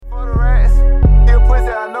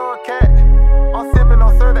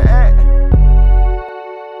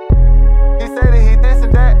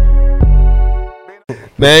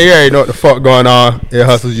Man, you already know what the fuck going on. Ear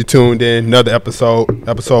Hustles, you tuned in. Another episode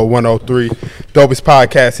 103. Dopest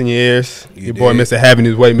podcast in your ears. Your boy, Mr. Having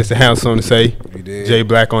His Way, Mr. Hound, something to say. Jay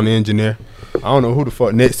Black on the engineer. I don't know who the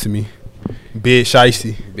fuck next to me. Big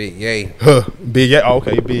Shicey. Big Ye. Huh. Big Ye. Oh,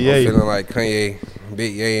 okay, Big Ye. I'm feeling like Kanye.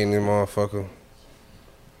 Big Ye in this motherfucker.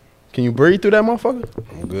 Can you breathe through that motherfucker?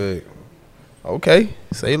 I'm good. Okay.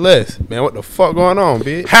 Say less. Man, what the fuck going on,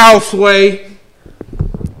 Big? Houseway.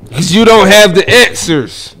 Because you don't have the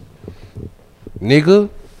answers. Nigga.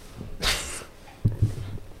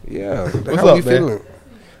 Yeah. What's how up, you man? feeling?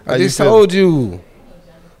 How I you just feeling? told you.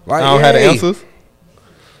 Like, I don't have the answers.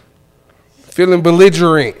 Feeling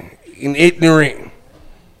belligerent and ignorant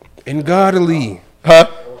and godly.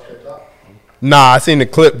 Huh? Nah, I seen the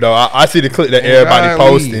clip though. I see the clip that everybody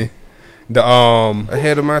Golly. posting. The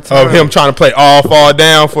Ahead of my time. of him trying to play all fall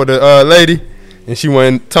down for the lady, and she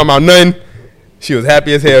wasn't talking about nothing. She was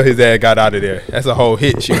happy as hell. His ass got out of there. That's a whole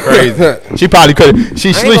hit. She crazy. She probably could.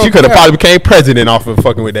 She could have probably became president off of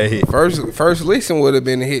fucking with that hit First listen would have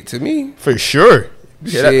been a hit to me. for sure.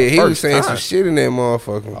 Yeah, that Shit, he was first saying time. some shit in that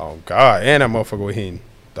motherfucker. Oh God, and that motherfucker was hitting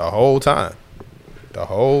the whole time. The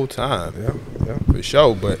whole time. Yeah. For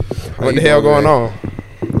sure. But How what the you hell doing, going on?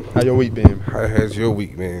 How your week been? How has your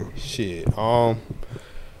week been? Shit.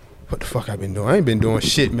 What the fuck I been doing? I ain't been doing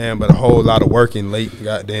shit, man, but a whole lot of working late,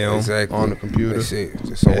 goddamn, Exactly. on the computer. That's it.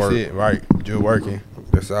 Just some That's work. it, right? Just working.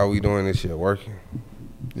 That's how we doing this shit, working.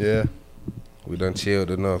 Yeah. We done chilled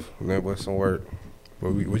enough. Nothing but some work.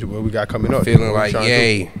 What we got coming up? Feeling What we like trying to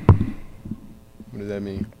yay. do? What does that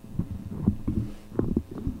mean?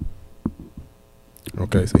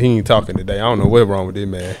 Okay, so he ain't talking today. I don't know what's wrong with this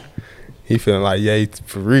man. He feeling like yay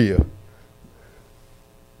for real.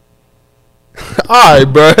 All right,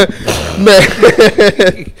 bro.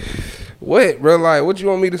 Man. What, bro? Like, what you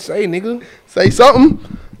want me to say, nigga? Say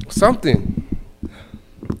something. Something.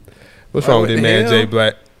 What's Like, wrong what with this the man, hell? Jay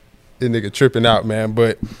Black? This nigga tripping out, man.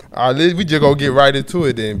 But we just gonna get right into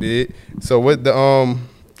it then, big. So what the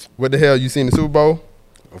hell? You seen the Super Bowl?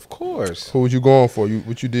 Of course. Who was you going for?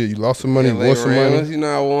 What you did? You lost some money? You won some money? You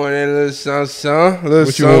know, I won that little son. Little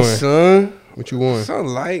What you won? son. What you won?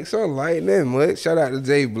 Something light, that much. Shout out to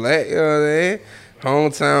Jay Black, you know what I'm saying?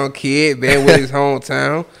 Hometown kid, been with his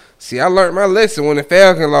hometown. See, I learned my lesson when the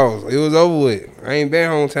Falcon lost. It was over with. I ain't been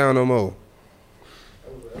hometown no more.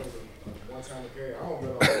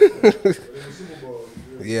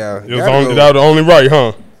 Yeah, That was the only right,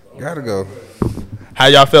 huh? Gotta go. How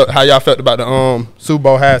y'all felt about the Super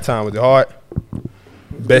Bowl halftime? Was it hard?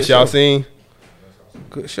 Best y'all seen?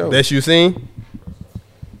 Good show. Best you seen?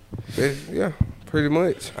 Yeah, pretty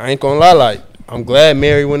much. I ain't gonna lie, like I'm glad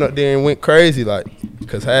Mary went up there and went crazy, like,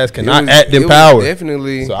 cause Has cannot It was- act in it was power.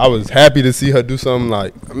 Definitely. So I was happy to see her do something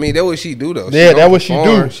like I mean, that's what she do though. Yeah, that's what she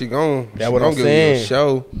perform. do. She gon' That's what I'm give you a saying.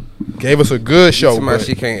 show. gave us a good show. Somebody But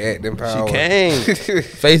she can't act in power. she can't.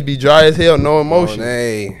 Face be dry as hell, no emotion.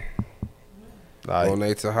 Monet. Like,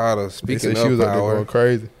 Monet Tejada. they Speaking said she was of up there going power,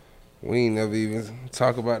 crazy. we ain't never even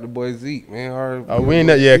talk about the boy Zeke, man. We ain't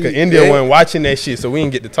yeah, cause India wasn't watching that shit, so we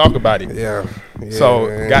didn't get to talk about it. Yeah. So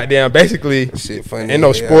man. goddamn, basically, Shit funny. ain't no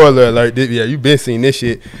yeah. spoiler alert. Yeah, you been seeing this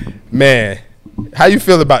shit, man. How you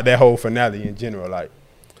feel about that whole finale in general? Like,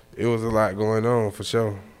 It was a lot going on for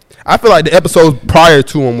sure. I feel like the episodes prior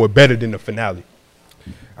to them were better than the finale.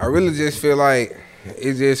 I really just feel like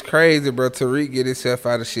it's just crazy, bro. Tariq get himself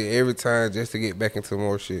out of shit every time just to get back into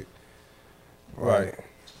more shit. Right.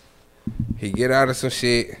 He get out of some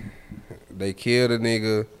shit. They kill the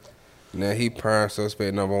nigga. Now he prime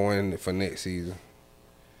suspect #1 for next season.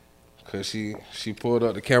 Cause she pulled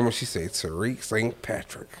up the camera. She said, "Tariq St.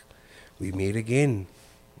 Patrick, we meet again."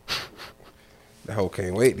 The hoe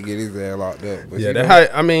can't wait to get his ass locked up. But Yeah, he that gonna-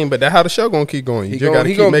 how I mean, but that how the show gonna keep going. You He just gonna, gotta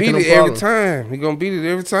he keep gonna making beat them it every problems. time. He gonna beat it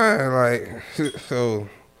every time. Like, so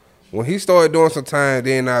when he started doing some time,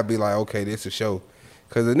 then I'd be like, okay, this a show.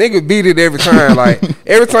 Cause the nigga beat it every time. Like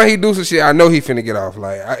every time he do some shit, I know he finna get off.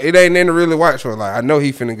 Like it ain't nothing to really watch for. Like I know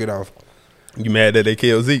he finna get off. You mad that they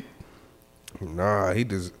killed Zeke? Nah, he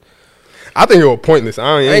does. I think it was pointless.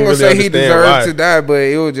 I ain't ain't gonna really say he understand deserved why. to die, but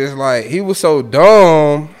it was just like he was so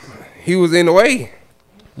dumb. He was in the way.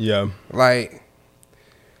 Yeah, Like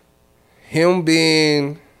him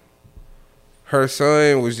being her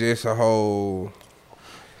son was just a whole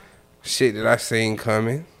shit that I seen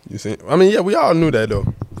coming. you see. I mean, yeah, we all knew that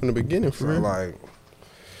though from the beginning. For So real. like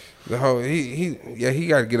the whole he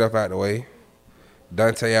got to get up out the way.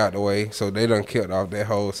 Dante out the way, so they done killed off that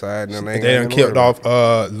whole side. And They done killed off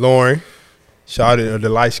Lauren, shot at the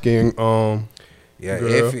light skin. Yeah,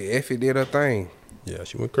 girl. Effie did her thing. Yeah,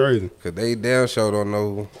 she went crazy. Cause they damn sure don't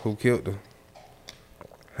know who killed her.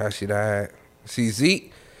 How she died. See,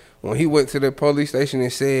 Zeke, when he went to the police station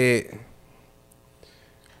and said,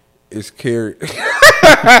 it's carried.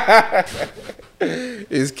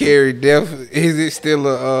 It's carried death. Is it still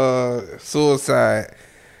a suicide?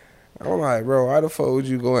 I'm like, bro, why the fuck would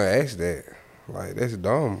you go and ask that? Like, that's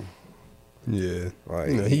dumb. Yeah. Like,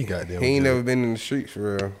 He got them. He ain't never been in the streets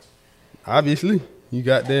for real. Obviously, you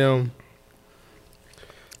got them.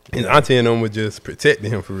 And auntie and them was just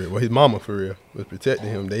protecting him for real. Well, his mama for real was protecting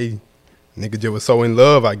him. Nigga just was so in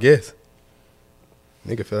love, I guess.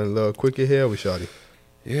 Nigga fell in love quick as hell with Shawty.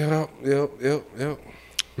 Yep.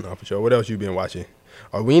 No, for sure. What else you been watching?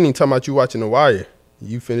 Oh, we ain't even talking about you watching The Wire.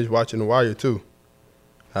 You finished watching The Wire too.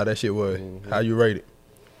 How that shit was? How you rate it?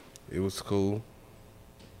 It was cool.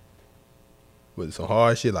 Was it some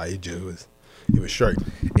hard shit? Like it was straight.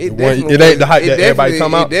 It ain't the hype that everybody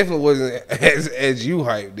talking about. It definitely wasn't as you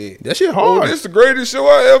hyped it. That shit hard. This the greatest show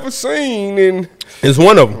I ever seen. And it's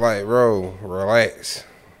one of them. Like, bro, relax.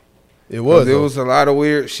 It was. There was a lot of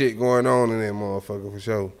weird shit going on in that motherfucker for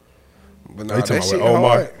sure. But nah, that shit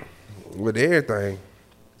hard with everything.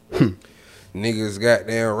 Niggas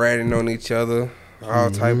goddamn ratting on each other, all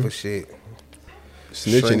type of shit.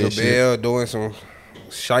 Snitching and shit. Doing some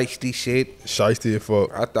shiesty shit. Shiesty as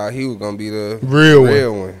fuck. I thought he was gonna be the real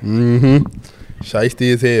one. Mm-hmm.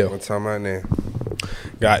 Shiesty as hell. What time about now?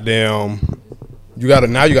 Goddamn. You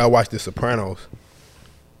gotta watch The Sopranos.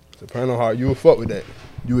 Soprano hard. You would fuck with that.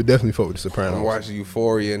 You would definitely fuck with The Sopranos. I'm watching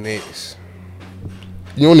Euphoria next.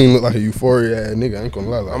 You don't even look like a Euphoria ass nigga. I ain't gonna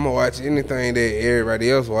lie. I'm gonna watch anything that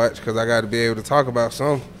everybody else watch because I gotta be able to talk about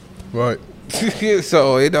something. Right.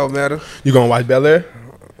 So it don't matter. You gonna watch Bel Air?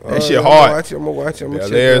 That shit hard. I'm gonna watch it.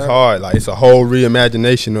 Bel Air is hard. Like it's a whole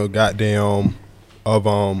reimagination of goddamn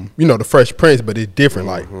The Fresh Prince, but it's different.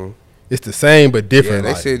 Like it's the same but different.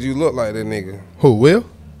 Yeah, they said you look like that nigga. Who, Will?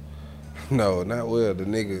 No, not Will. The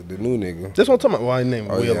nigga, the new nigga. Just want to talk about why his name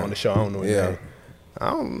Will on the show. I don't know his name. I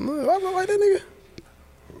don't know. I look like that nigga.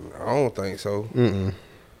 I don't think so.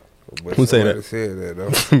 But who say that? Said that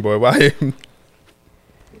though. Boy, why?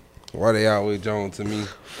 Why they always Joan to me?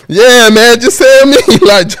 Yeah, man, just say me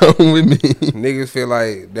like Joan with me. Niggas feel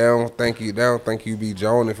like they don't think you be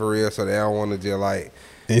Joaning for real, so they don't want to just like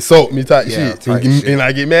insult me type shit. And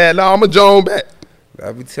I get mad. No, I'm a Joan back.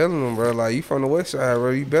 I be telling them, bro, like you from the West Side, bro,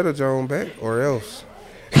 you better Joan back or else.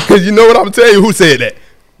 Cause you know what I'm gonna tell you. Who said that?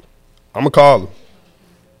 I'm gonna call him.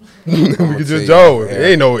 We can just Joe. There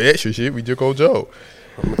ain't no extra shit. We just go Joe.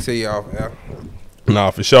 I'm gonna tell y'all, man.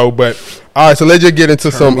 Nah, for sure. But all right, so let's just get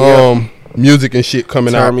into some music and shit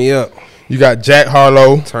coming out. Turn me up. You got Jack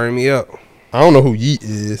Harlow. Turn me up. I don't know who Yeet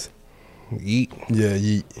is. Yeet. Yeah,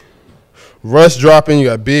 Yeet. Russ dropping. You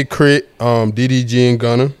got Big Crit, DDG and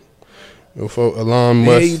Gunna. For Elon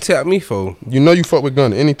Musk. Yeah, you tap me for. You know you fuck with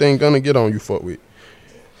Gunna. Anything Gunna get on, you fuck with.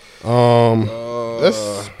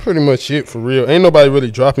 That's pretty much it for real. Ain't nobody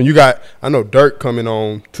really dropping. You got, I know Dirk coming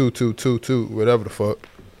on 2222, whatever the fuck.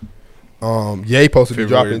 Ye supposed to be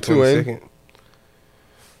dropping too, ain't he?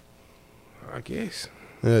 I guess.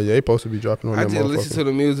 Yeah, Ye supposed to be dropping on that motherfucker. I just listen to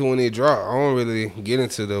the music when it drop. I don't really get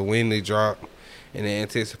into the when they drop and the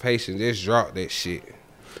anticipation. Just drop that shit.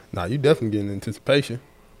 Nah, you definitely getting anticipation.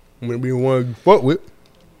 When we want to fuck with.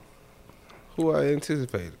 Who I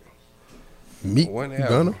anticipated? Meek,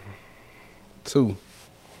 Gunna. 2.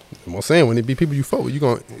 I'm saying when it be people you fuck with, you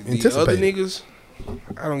gonna anticipate. The other niggas,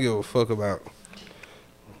 I don't give a fuck about.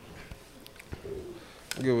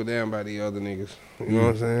 I give a damn about the other niggas. You know what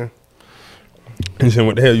I'm saying? And then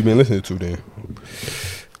what the hell you been listening to then?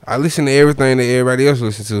 I listen to everything that everybody else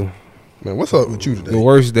listen to. Man, what's up with you today? The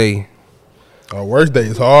Worst Day. Oh, Worst Day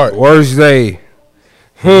is hard. Worst Day.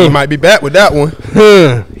 He might be back with that one.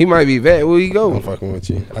 He might be back. Where you go? I'm fucking with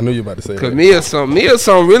you. I knew you about to say that. Cause Me or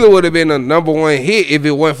Something really would have been a #1 hit if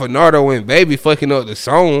it wasn't for Nardo and Baby fucking up the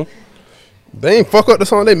song. They ain't fuck up the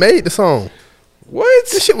song. They made the song.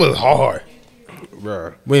 What? This shit was hard.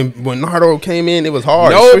 Bruh. When Nardo came in, it was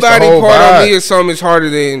hard. Nobody part of Me or Something is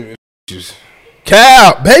harder than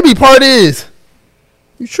Cal. Baby part is.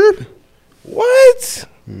 You tripping. What?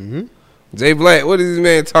 Jay Black. What is this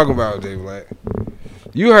man talking about, Jay Black?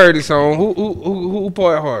 You heard the song. Who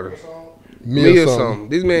part harder? Me or Something.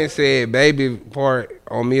 This man said Baby part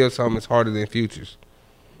on Me or Something is harder than Future's.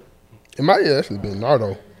 It might have actually been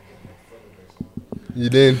Nardo. You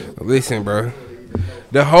didn't? Listen, bro.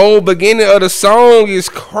 The whole beginning of the song is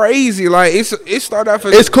crazy. Like it started off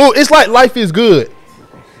as it's cool. It's like Life Is Good.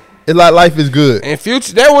 It's like Life Is Good. And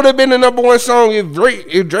Future, that would have been the #1 song if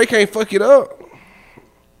Drake ain't fuck it up.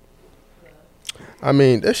 I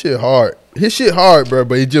mean, that shit hard. His shit hard, bro,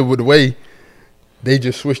 but it just with the way they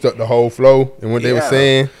just switched up the whole flow and what they were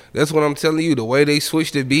saying. That's what I'm telling you. The way they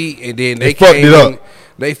switched the beat and then they fucked it up.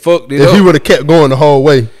 They fucked it up. If he would have kept going the whole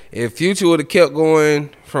way. If Future would have kept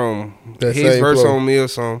going from that his verse flow on Mill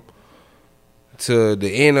song to the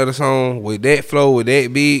end of the song with that flow, with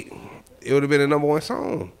that beat, it would have been a #1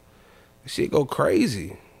 song. Shit go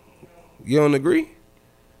crazy. You don't agree?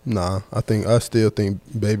 Nah, I still think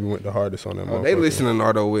Baby went the hardest on that. Oh, they listen to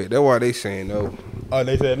Nardo Wick. That's why they saying no. Oh,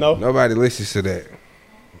 they said no? Nobody listens to that.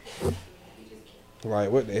 Like,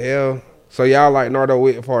 what the hell? So y'all like Nardo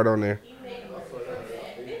Wick part on there?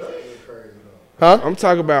 Huh? I'm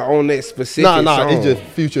talking about on that specific song. It's just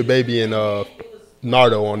Future, Baby, and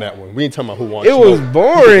Nardo on that one. We ain't talking about who wants smoke. It was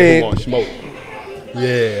boring. Who wants smoke.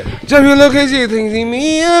 Yeah. Just look at you, think he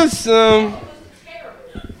me some.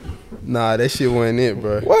 Nah, that shit wasn't it,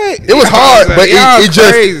 bro. What? It was hard, but it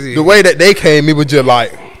just the way that they came, it was just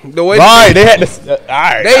like the way. Right, they had to. All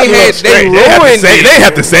right, they ruined it. They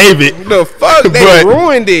had to save it. The fuck, they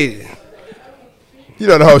ruined it. You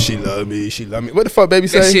know the whole she love me, she love me. What the fuck, Baby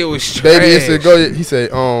say? That shit was trash. Baby said go. He said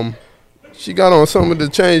she got on something to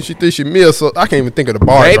change. She thinks she meal, so I can't even think of the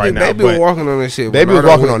bars right now. Baby was walking on that shit. Baby was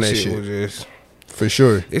walking on that shit. For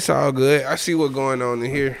sure. It's all good. I see what's going on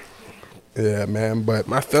in here. Yeah, man, but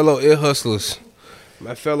my fellow ear hustlers,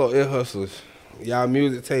 y'all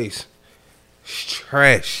music taste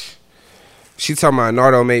trash. She talking about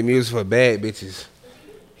Nardo make music for bad bitches.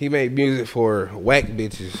 He made music for whack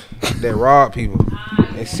bitches that rob people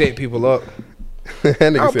and set people up. That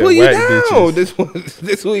nigga I'll said pull you whack down. bitches.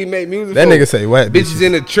 This who he made music that for. That nigga say whack bitches. Bitches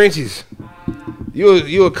in the trenches.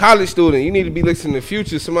 You a college student. You need to be listening to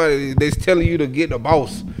Future. Somebody that's telling you to get the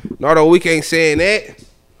boss. Nardo Wick ain't saying that.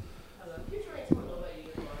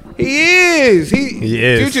 He is. He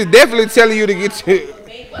is. Future definitely telling you to get your.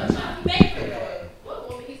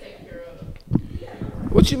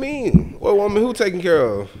 What you mean? What woman who taking care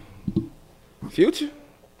of? Future?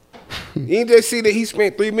 You ain't just see that he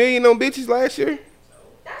spent $3 million on bitches last year?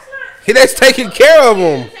 That's taking care of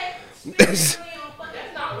them.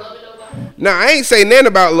 Nah, I ain't say nothing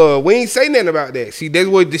about love. We ain't say nothing about that. See,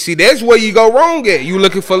 that's where you go wrong at. You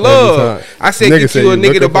looking for love. I said get you a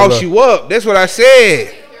nigga to boss you up. That's what I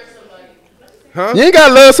said. Huh? You ain't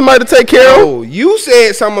gotta love somebody to take care of. You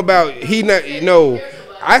said something about he not. No,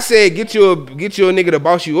 I said get you a nigga to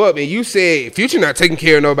boss you up, and you said Future not taking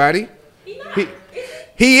care of nobody.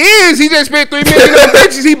 He is. He just spent $3 million on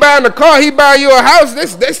bitches. He buying a car. He buying you a house.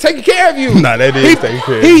 That's taking care of you. Nah, that is taking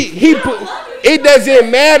care of you. It doesn't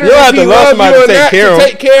matter you if he loves you or not to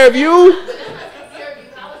take care of you.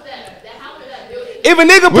 If a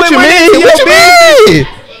nigga put money into your business.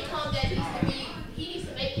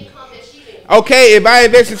 Okay, if I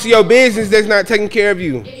invest into your business, that's not taking care of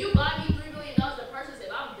you. If you buy me $3 million in purses,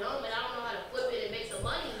 if I'm dumb and I don't know how to flip it and make some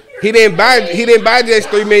money. He didn't buy just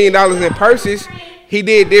 $3 million in purses. He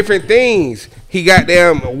did different things. He got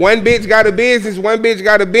them. One bitch got a business. One bitch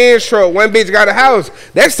got a Benz truck. One bitch got a house.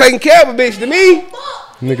 That's taking care of a bitch to me.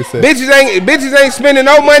 Nigga said bitches ain't spending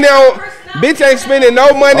no money on. Bitch ain't spending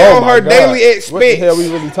no money on her daily expense. What the hell we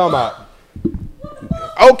really talking about?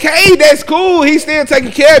 Okay, that's cool. He's still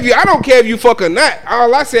taking care of you. I don't care if you fuck or not.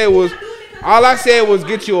 All I said was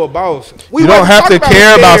get you a boss. You don't have to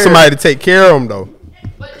care about somebody to take care of them though.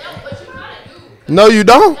 But you kind of do. No, you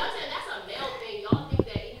don't.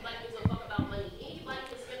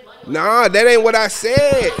 Nah, that ain't what I said.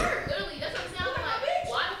 Literally, that's what I'm saying. Like,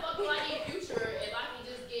 why the fuck do I need Future if I can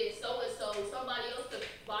just get so-and-so, somebody else to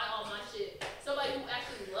buy all my shit? Somebody who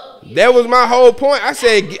actually loves me. That was my whole point. I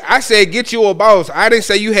said get you a boss. I didn't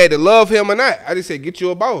say you had to love him or not. I just said get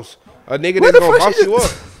you a boss. A nigga that's gonna boss you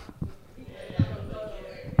up.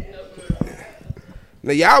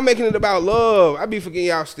 Now y'all making it about love. I be forgetting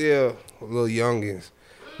y'all still little youngins.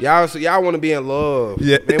 Y'all want to be in love.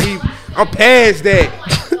 Yeah. Man, I'm past that.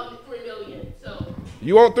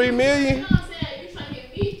 You want $3 million? You know what I'm saying? You trying to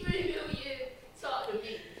get me $3 million? Talk to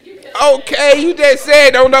me. Okay, you just said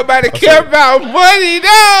don't nobody care about money.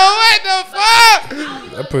 No, what the fuck?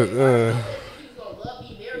 I put. She was gonna love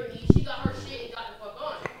me, marry me. She got her shit and got the fuck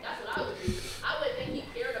on. That's what I would do. I wouldn't think he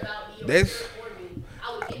cared about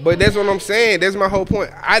me. But that's what I'm saying. That's my whole point.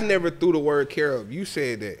 I never threw the word care of. You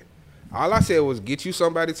said that. All I said was get you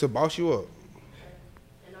somebody to boss you up.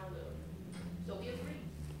 And I will. So we agree.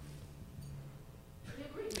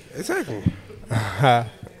 Exactly.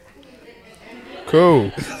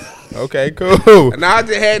 Cool. Okay, cool. And I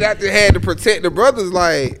just had to protect the brothers.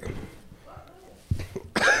 Like,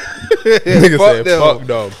 nigga said, "Fuck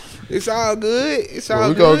them." It's all good. It's all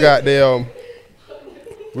we good.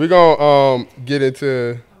 We gonna get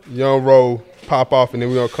into Young Roll pop off, and then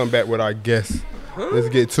we gonna come back with our guests. Let's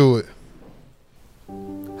get to it.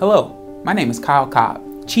 Hello, my name is Kyle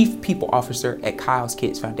Cobb, Chief People Officer at Kyle's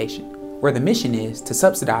Kids Foundation, where the mission is to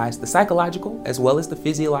subsidize the psychological as well as the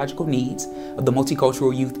physiological needs of the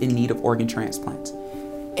multicultural youth in need of organ transplants.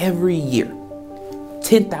 Every year,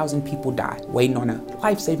 10,000 people die waiting on a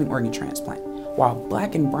life-saving organ transplant. While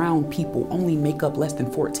black and brown people only make up less than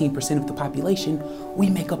 14% of the population, we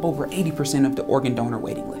make up over 80% of the organ donor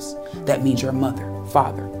waiting list. That means your mother,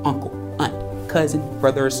 father, uncle, aunt, cousin,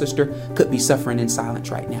 brother, or sister could be suffering in silence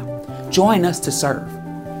right now. Join us to serve.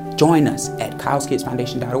 Join us at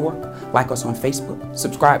kyleskidfoundation.org, like us on Facebook,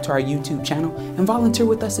 subscribe to our YouTube channel, and volunteer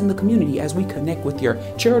with us in the community as we connect with your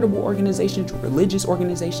charitable organizations, religious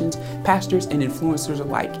organizations, pastors, and influencers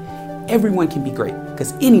alike. Everyone can be great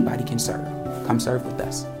because anybody can serve. Come serve with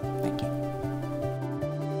us. Thank you.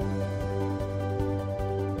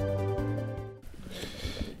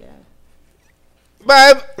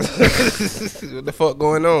 Bye. What the fuck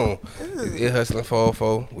going on? It's Ear Hustling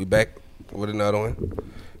 404. We back with another one. You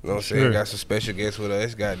know what I'm saying? Got some special guests with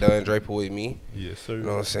us. Got Don Draper with me. Yes, sir. You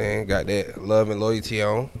know what I'm saying? Got that love and loyalty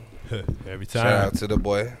on. Every time. Shout out to the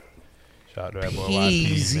boy. Shout out to that boy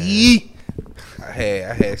Easy. YP,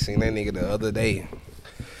 man. I had seen that nigga the other day.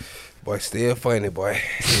 Boy, still funny, boy.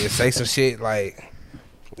 He'll say some shit like,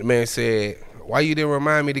 the man said, why you didn't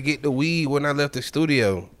remind me to get the weed when I left the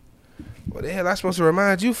studio? What the hell I supposed to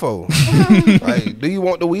remind you for? Like, do you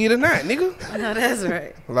want the weed or not, nigga? No, that's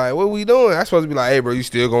right. Like, what we doing? I supposed to be like, hey, bro, you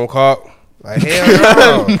still gonna cop? Like,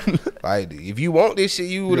 hell no. Like, if you want this shit,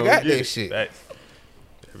 you would've got that shit. Facts.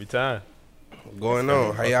 Every time. What's going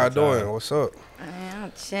on? How y'all doing? What's up?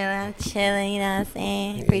 I'm chilling, you know what I'm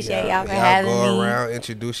saying? Appreciate y'all for having me. Y'all go around,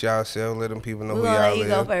 introduce yourself, let them people know We who gonna y'all let you is.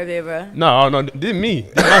 go first, big bro. No, this me.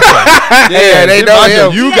 This my show. Yeah, they this know my show.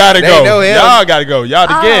 him. You gotta They go. know him. Y'all gotta go. Y'all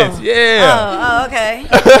the guests. Yeah. Oh, okay.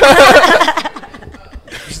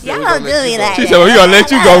 Y'all don't do me like She that. said, well, we gonna let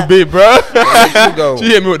you go, big bruh. Let you go. She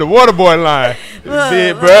hit me with the water boy line.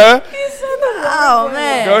 Big bruh. Oh,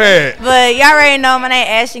 man. Go ahead. But y'all already know my name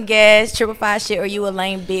Ashton Gas, 555 shit or you a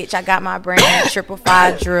lame bitch. I got my brand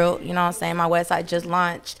 555 drill. You know what I'm saying? My website just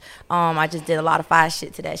launched. I just did a lot of fire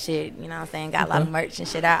shit to that shit. You know what I'm saying? Got a lot of merch and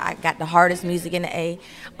shit out. I got the hardest music in the A.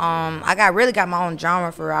 I really got my own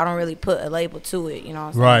genre for real. I don't really put a label to it. You know what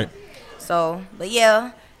I'm saying? Right. So, but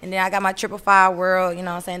yeah. And then I got my 555 World, you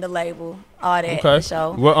know what I'm saying, the label, all that. Okay.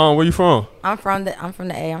 So Where you from? I'm from the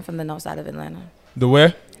A. I'm from the north side of Atlanta. The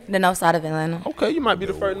where? The north side of Atlanta. Okay, you might be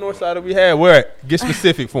the first north sider we had. Where at? Get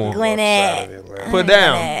specific for him. Gwinnett. Put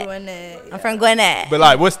down. I'm from Gwinnett. But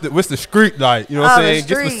like, what's the street like? You know what I'm Oh, the saying?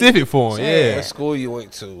 Get street. specific for him. Shit. Yeah. What school you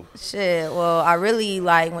went to? Shit, well, I really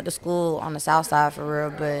went to school on the south side for real,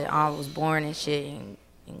 but I was born and shit in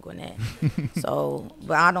Gwinnett. So,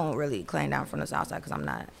 but I don't really claim down from the south side because I'm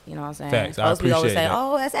not. You know what I'm saying? Facts, I Most people always appreciate say, that.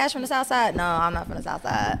 "Oh, that's Ash from the south side." No, I'm not from the south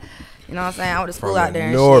side. You know what I'm saying? I went to school From out the there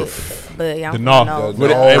and north. shit. But yeah, I'm The from north. the north. What-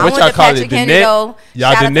 What I y'all went to call it? Patrick The Henry net? though.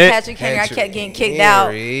 Y'all Shout the out to net? Patrick Henry. I kept Patrick getting kicked out,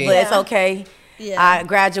 Henry. but it's okay. Yeah. I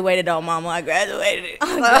graduated though, mama. I graduated.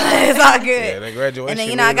 it's all good. Yeah, that graduation. And then,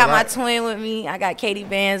 you know, I mean got a my lot. twin with me. I got Katie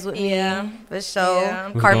Bands with Yeah. me. For sure. Yeah.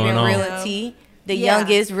 What's Carpet going on? Realty. The Yeah.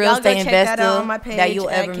 youngest real Y'all estate go check that investor out on my page that you'll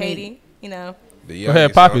at ever Katie. meet. You know. The Go ahead,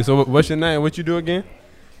 youngest, Poppy. huh? So what's your name? What you do again?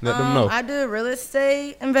 Let them know. I do real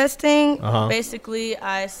estate investing. Uh-huh. Basically,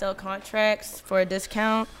 I sell contracts for a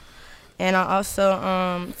discount, and I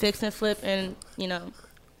also fix and flip and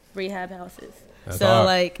rehab houses. That's so hard.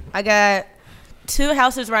 like I got 2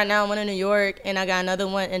 houses right now, one in New York, and I got another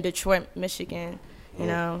one in Detroit, Michigan. You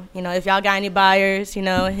know, if y'all got any buyers,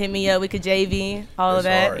 hit me up. We could JV, all of That's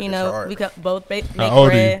that. hard, You that's know, hard. we could both make old are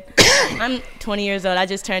bread. I'm 20 years old. I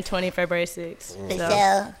just turned 20 February 6th.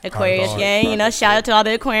 So, Aquarius Hard. gang, shout out to all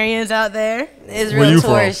the Aquarians out there. It's Where real you from?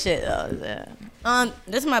 tourist shit though. Yeah.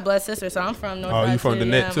 This is my blood sister, so I'm from North. Oh, you from the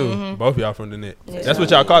net yeah. too? Mhm. Both of y'all from the net. Yeah. That's what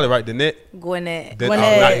y'all call it, right? The net. Gwinnett. The,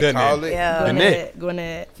 Gwinnett. not the Call net. it. Yeah. The net.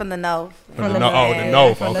 Gwinnett. From the north. From the north. Oh, the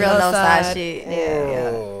north. From the Okay. Real north side side. shit. Yeah.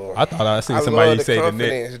 Oh. I thought I seen I somebody love the say the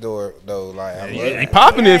net. confidence though. Like, I love They it.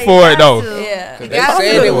 popping Yeah, it for you it got though. to. Yeah. They got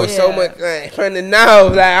said to. it was so Yeah. much from the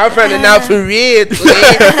north. Like, I'm from the north for real. twin.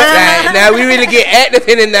 Like, now we really get active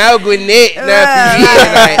in the north, Gwinnett. Now for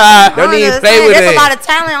real. Like, don't I'm even just play saying, with there's it. a lot of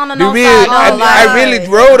talent on the The north real, side. though, I like, really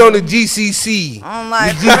rode on the GCC. I'm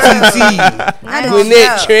like, The GTT. I ain't Gwinnett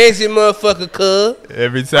gonna transit motherfucker, cuz.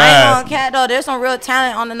 Every I ain't time. gonna cat though. There's some real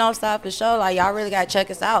talent on the north side for sure. Like y'all really gotta check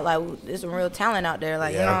us out. Like there's some real talent out there.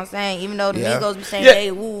 Like you know what I'm saying. Even though the Yeah. Migos be saying Yeah.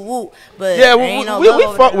 they woo woo, but Yeah, there ain't no we love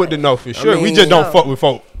over fuck there. with the north for sure. we mean, just don't yeah. fuck with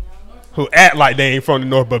folk who act like they ain't from the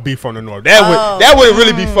north but be from the north. That Oh. would wouldn't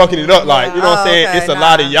really be fucking it up. Like you know what I'm Oh, saying? okay, It's a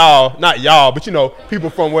lot of nah. y'all, not y'all, but people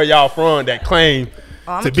from where y'all from that claim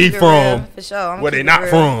I'ma to be keep it from real, for sure. I'ma where they keep it not real.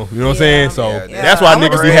 from. You know what I'm saying? So Yeah. that's why I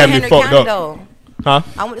went to niggas be school in having me Henry fucked County, up. though. Huh?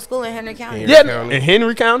 I went to school in Henry County. Yeah, County. in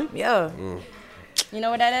Henry County. Yeah. You know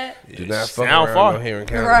where that at? Do not fuck Sound around far. no Heron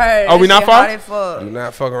County. Right. Oh, we that not shit far? hot as fuck. Do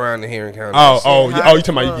not fuck around the Heron County. Oh, shit you hot as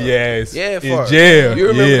talking about fuck. your ass Yeah, in fuck. jail? You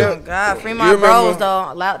remember yeah. that? Oh God, free You my remember- bros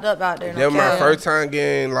though, locked up out there. That was my cap. first time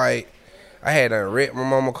getting, like, I had to wreck my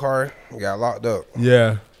mama car, got locked up.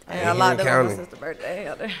 Yeah. And I in locked up Heron on my County. sister's birthday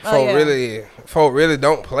out there. Folk really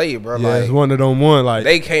don't play, bro. Yeah, like, it's one of them one like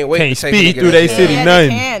they can't wait can't to take a speed nigga through that they can. city, Yeah,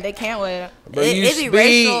 nothing. they can't wait. But It- you it be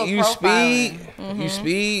racial speed, profiling. you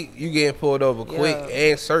speed, you getting pulled over quick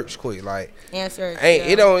and search quick. Like, Answer.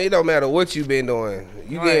 it don't matter what you been doing.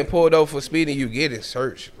 You getting pulled over for speeding, you getting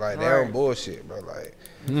searched. Like, that Right. don't bullshit, bro. Like,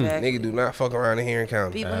 Exactly. nigga do not fuck around in Heron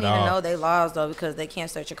County. People At need all. to know their laws though, because they can't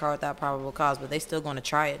search your car without probable cause, but they still gonna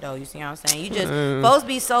try it though. You see what I'm saying? You just supposed to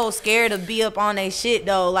be so scared to be up on their shit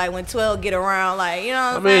though. Like when 12 get around, like you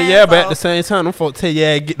know what I'm saying? Yeah, but at So- the same time, them folks tell you,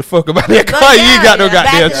 yeah, get the fuck about that But car. You yeah, ain't got no back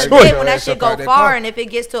goddamn in the day choice. when that Ass shit up go out that far, car. and if it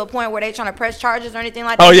gets to a point where they trying to press charges or anything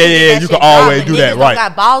like that, Oh, yeah, you can yeah, get that you shit can always dropped, do and that, niggas right. don't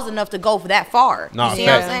got balls enough to go for that far. Nah, you see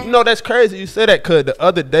what I'm facts. saying? You know, that's crazy. You said that because the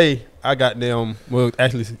other day, I got them, well,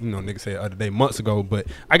 actually, niggas said the other day, months ago, but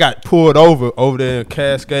I got pulled over there in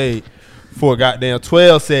Cascade for goddamn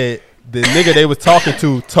 12 said the nigga they was talking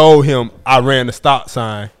to told him I ran the stop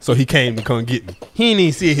sign, so he came to come get me. He didn't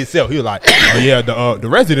even see it himself. He was like, oh yeah, the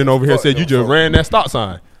resident over here said you just ran that stop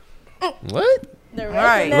sign. What?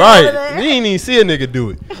 Right. Right. You didn't even see a nigga do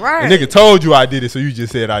it. Right. The nigga told you I did it, so you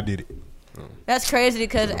just said I did it. That's crazy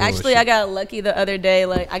because actually I got lucky the other day.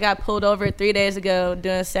 Like I got pulled over 3 days ago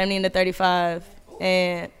doing 70 to 35,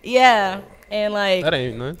 and and like That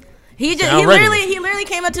ain't nothing. he Sound regular. literally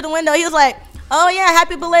came up to the window. He was like, "Oh yeah,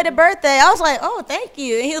 happy belated birthday." I was like, "Oh, thank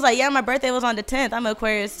you." And he was like, "Yeah, my birthday was on the 10th. I'm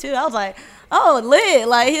Aquarius too." I was like, "Oh, lit."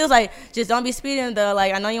 Like he was like, "Just don't be speeding though.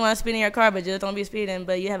 Like I know you want to speed in your car, but just don't be speeding.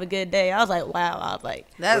 But you have a good day." I was like, "Wow." I was like,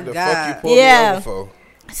 That's What the fuck you God. pulled Yeah. me over for?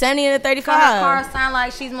 70 to Her 35. car sound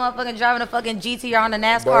like she's motherfucking driving a fucking GTR on the But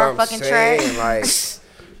NASCAR I'm fucking saying, track. like,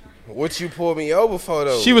 what you pulled me over for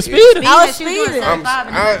though? She was It- speeding. I was She doing speeding. 75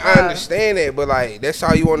 in the I car. understand that, but like, that's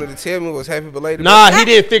all you wanted to tell me was happy belated. Nah, he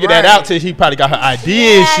didn't figure that Right. out till he probably got her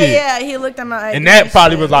ID and shit. Yeah, he looked at my ID And that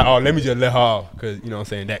probably shit. was like, oh, let me just let her off. Because, you know what I'm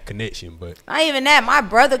saying, that connection. But Not even that. My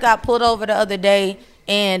brother got pulled over the other day,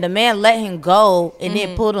 and the man let him go, and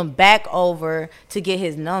then pulled him back over to get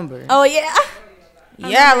his number. Oh yeah.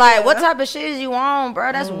 Yeah, like what type of shit is you on,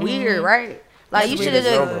 bro? That's weird, right? Like you should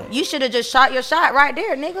have just shot your shot right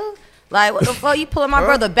there, nigga. Like what the fuck? You pulling my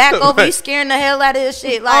brother back over? You scaring the hell out of this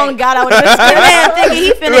shit. Like Oh God, I would have been the scared. man thinking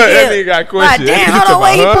he finna Look, that get. nigga got Like questions. damn, That nigga hold on, talking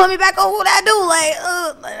wait, he about, huh? pulling me back over. What I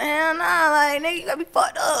do? Like hell nah, like nigga, you gotta be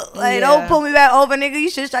fucked up. Like Yeah. don't pull me back over, nigga. You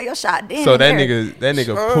should shot your shot then. so and that there.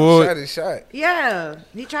 nigga Shot pulled. his shot. Yeah,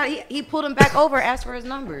 he pulled him back over, asked for his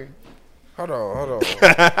number. Hold on.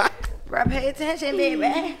 Bro, pay attention,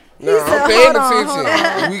 baby. No, I'm paying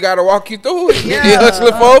attention. We gotta walk you through it. Yeah. You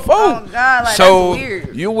hustling for a Oh phone. God, like So that's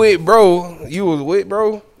weird. you with bro? You was with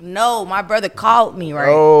bro? No, my brother called me, right?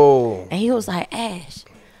 Oh, And he was like, Ash,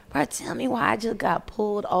 bro, tell me why I just got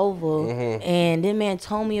pulled over. Mm-hmm. And then man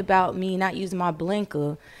told me about me not using my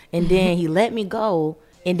blinker. And then he let me go.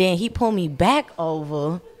 And then he pulled me back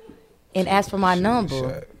over and asked for my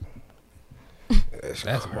number.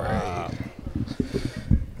 That's wild.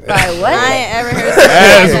 Like, what? I ain't ever heard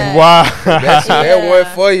That's wild. that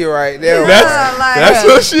one for you right there. That's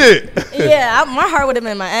some shit. Yeah, my heart would have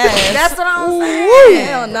been in my ass. That's what I'm saying.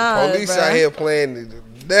 Hell no. Police bro. out here playing the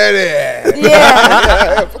dirty.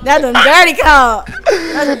 Yeah, that's a dirty call.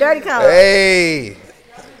 That's a dirty call. Hey,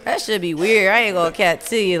 That should be weird. I ain't gonna cat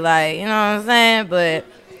to you, like, you know what I'm saying? But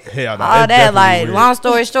Hell no, all that's that, definitely like, weird. long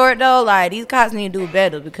story short, though, like, these cops need to do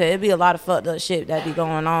better because it be a lot of fucked up shit that be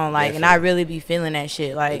going on, like, and I really be feeling that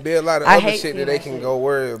shit, like. there be a lot of I other hate shit that seeing they that can shit. go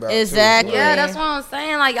worry about. too. Exactly. Yeah, that's what I'm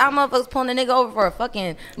saying. Like, y'all motherfuckers pulling a nigga over for a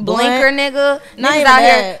fucking Blunt. blinker, nigga. Not Niggas even out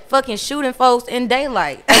here that. fucking shooting folks in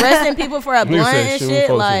daylight. Arresting people for a Nigga blunt said and shooting shit,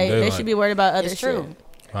 folks in like they daylight. should be worried about other It's shit. true.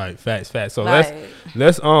 Right, facts. So Like-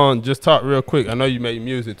 let's just talk real quick. I know you make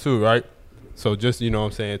music too, right? So just, you know what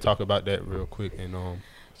I'm saying, talk about that real quick and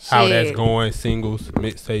how that's Shit. going, singles,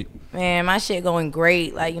 mixtape. Man, my shit going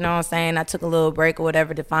great. Like, you know what I'm saying? I took a little break or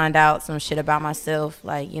whatever to find out some shit about myself.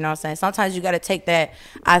 Like, you know what I'm saying? Sometimes you got to take that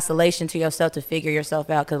isolation to yourself to figure yourself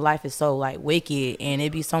out because life is so, like, wicked and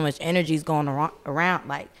it be so much energies going around,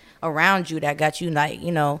 like, around you that got you, like,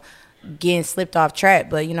 you know, getting slipped off track.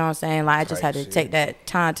 But you know what I'm saying? Like I just had to Type take that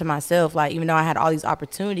time to myself. Like even though I had all these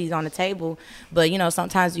opportunities on the table, but you know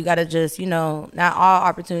sometimes you gotta just not all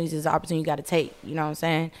opportunities is an opportunity you gotta take. You know what I'm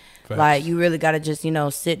saying? Facts. Like you really gotta just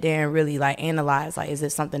sit there and really like analyze. Like is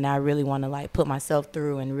it something that I really want to like put myself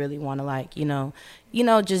through and really want to like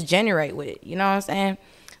just generate with it. You know what I'm saying?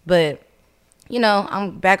 But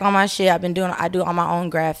I'm back on my shit. I do all my own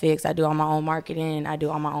graphics. I do all my own marketing. I do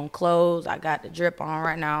all my own clothes. I got the drip on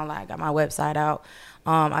right now. Like, I got my website out.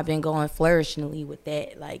 I've been going flourishingly with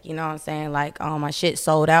that. Like, you know what I'm saying? Like, my shit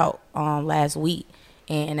sold out last week.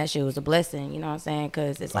 And that shit was a blessing, you know what I'm saying?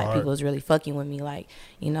 Because it's like people was really fucking with me, like,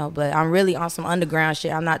 But I'm really on some underground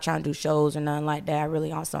shit. I'm not trying to do shows or nothing like that. I'm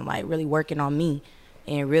really on some, like, really working on me.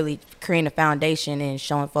 And really creating a foundation and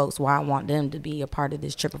showing folks why I want them to be a part of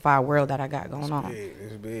this Triple-Five world that I got going on.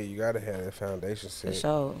 It's big. You gotta have that foundation set. For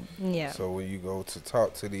sure. Yeah. So when you go to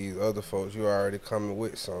talk to these other folks, you already coming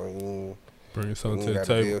with something. Bring something to You the gotta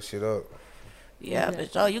table. build shit up. Yeah, for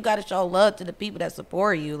sure. You got to show love to the people that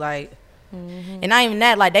support you, like, and not even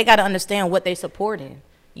that, like, they got to understand what they supporting.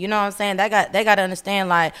 You know what I'm saying? They got to understand,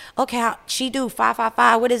 like, okay, she do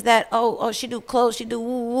 555. What is that? Oh, she do clothes. She do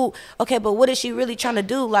woo woo. Okay, but what is she really trying to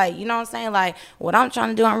do? Like, you know what I'm saying? Like, what I'm trying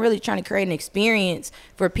to do, I'm really trying to create an experience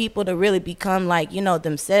for people to really become, like,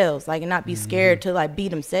 themselves, like, and not be scared to, like, be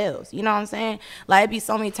themselves. You know what I'm saying? Like, it be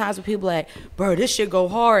so many times where people like, bro, this shit go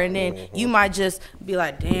hard, and then you might just be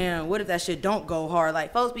like, damn, what if that shit don't go hard?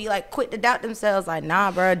 Like, folks be like quick to doubt themselves, like, nah,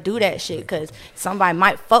 bro, do that shit, because somebody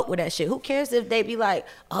might fuck with that shit. Who cares if they be like,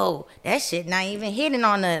 oh, that shit not even hitting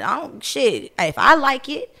on the shit. If I like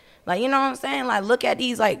it, like, you know what I'm saying? Like, look at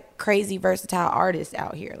these, like, crazy versatile artists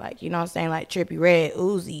out here. Like, you know what I'm saying? Like, Trippie Redd,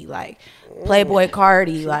 Uzi, like, Playboy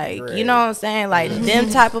Cardi, like, you know what I'm saying? Like, them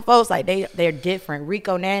type of folks, like, they're different.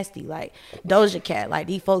 Rico Nasty, like, Doja Cat, like,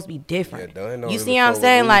 these folks be different. Yeah, you see what I'm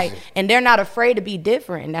saying? Like, and they're not afraid to be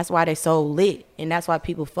different, and that's why they so lit, and that's why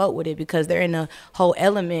people fuck with it, because they're in a whole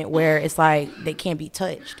element where it's like they can't be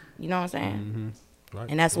touched. You know what I'm saying? Mm-hmm. Right.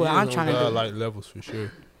 And that's what I'm trying to do. Like levels for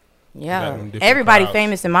sure. Yeah, everybody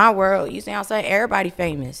famous in my world. You see what I'm saying? Everybody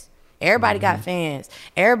famous. Everybody got fans.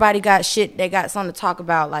 Everybody got shit. They got something to talk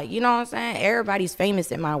about. Like, you know what I'm saying? Everybody's famous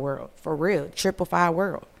in my world. For real. Triple-Five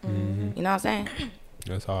world. You know what I'm saying?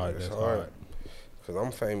 That's hard. That's hard. Because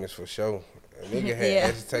I'm famous for sure. A nigga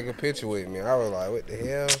had to take a picture with me. I was like, what the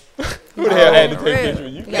hell? Who the hell had to take a picture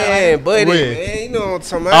with you? Man, buddy, When? man. You know what I'm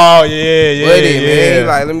talking about? Oh, yeah. Buddy, man. He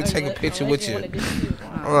like, let me take a picture with you.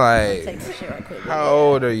 I'm like, how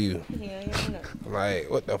old are you?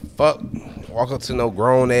 Like, what the fuck? Walk up to no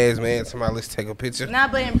grown ass man, somebody, let's take a picture. Nah,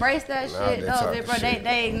 but embrace that Nah, shit, they though. talking Bro, shit.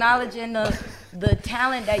 they acknowledging the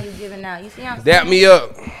talent that you giving out. You see what I'm Dap me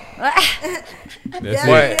up. That's it.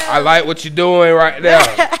 But I like what you're doing right now.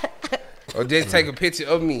 Or just take a picture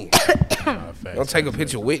of me. Don't take a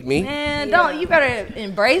picture with me. Man, you better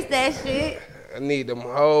embrace that shit. I need them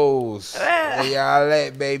hoes. Where y'all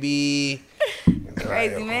at, baby?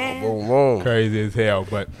 Crazy, man. Boom, boom. Crazy as hell.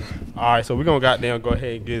 But all right, so we're gonna goddamn go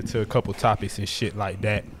ahead and get into a couple topics and shit like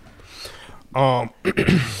that. We're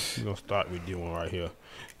gonna start with this one right here.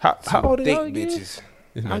 How old are Thick y'all again? bitches.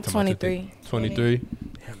 I'm 23. 23.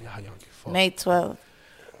 Damn, y'all young as fuck. May 12th.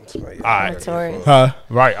 All right. Notorious.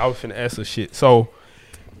 Right, I was finna ask some shit. So,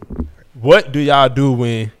 what do y'all do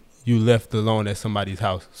when you left alone at somebody's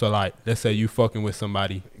house? So, like, let's say you fucking with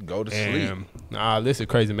somebody. Go to sleep. Nah, listen,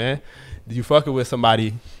 crazy, man. You fucking with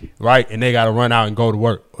somebody, right, and they got to run out and go to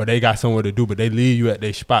work, or they got somewhere to do, but they leave you at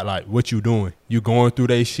their spot. Like, what you doing? You going through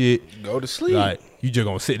their shit? Go to sleep. Like, you just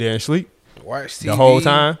gonna sit there and sleep Watch TV. the whole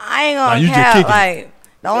time? I ain't Like, gonna you just cap. kicking it. Like,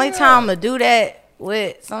 the only time I'm gonna do that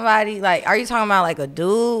with somebody, like, are you talking about like a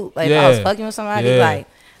dude? Like, if I was Yeah. fucking with somebody, Yeah.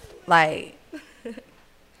 like,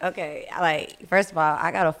 okay, like, first of all,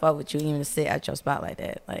 I gotta fuck with you even to sit at your spot like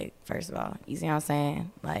that. Like, first of all, you see what I'm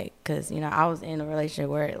saying? Like, cause I was in a relationship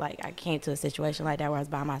where like I came to a situation like that where I was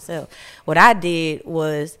by myself. What I did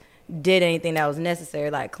was did anything that was necessary,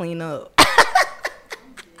 like clean up.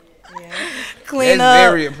 Clean That's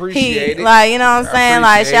up. very appreciated. Like, you know what I'm saying?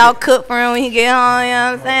 Like, appreciate I'll it. cook for him when he get home, you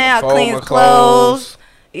know what I'm saying? I'll Fold clean my his clothes. clothes.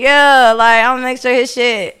 Yeah, like, I'll make sure his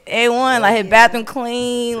shit A1, like his bathroom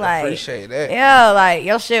clean. Like, Appreciate that. yeah, like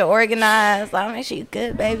your shit organized. Like, I'll make sure you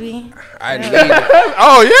good, baby. I needed,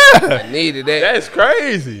 Oh yeah, I needed that. that's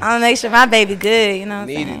crazy. I'll make sure my baby good, you know what I'm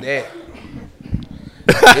Needed saying? that.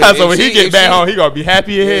 So when he get back home, he gonna be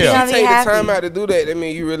happy as If hell. Yeah. she be take happy. the time out to do that, that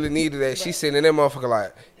mean you really needed that. She sitting in that motherfucker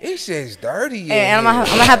like, this shit's dirty. And I'm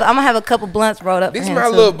gonna have a couple blunts rolled up. This for is him my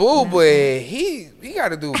too. little boo, but he got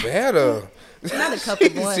to do better. Not a couple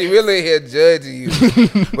boys. She really in here judging you,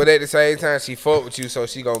 but at the same time, she fuck with you, so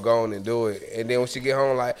she gonna go on and do it. And then when she get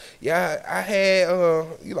home, like, yeah, I had,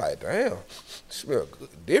 you like, damn, smell good,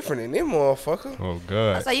 different than them motherfucker. Oh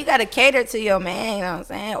God. So you gotta cater to your man, you know what I'm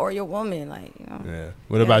saying, or your woman, like, you know. Yeah.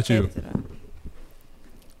 What about you?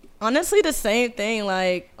 Honestly, the same thing.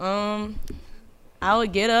 Like, I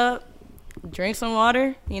would get up, drink some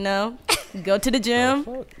water, you know, go to the gym,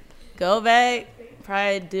 go back,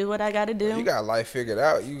 probably do what I gotta do. You got life figured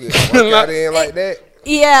out. You get work out in like that.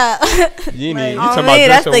 Yeah. You need. You Oh, talking man, about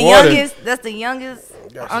that's drinking the water? youngest. That's the youngest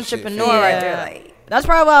Got some shit entrepreneur figured right out. there. Like, That's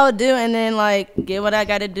probably what I would do, and then like get what I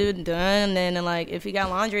gotta do done, and then like if he got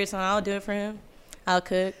laundry or something, I'll do it for him. I'll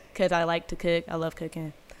cook because I like to cook. I love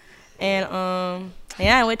cooking, and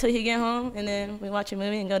yeah, I wait till he get home, and then we watch a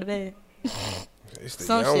movie and go to bed. It's the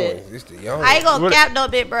Some young shit. ones. It's the young I ain't ones. gonna cap no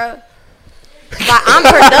bit, bro. Like, I'm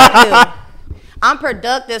productive. I'm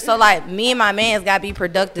productive, so like me and my man's gotta be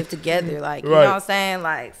productive together. Like, you Right. know what I'm saying?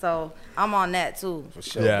 Like, so I'm on that too. For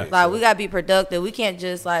sure. Yeah. bitch. Like, we gotta be productive. We can't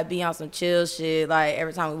just like be on some chill shit. Like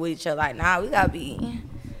every time we with each other. Like, nah, we gotta be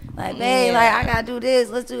like, babe, Yeah. like I gotta do this.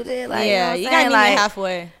 Let's do this. Like, Yeah, you you know what I'm gotta saying? meet Like, me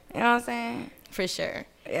halfway you know what I'm saying? for sure.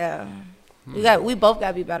 Yeah. We both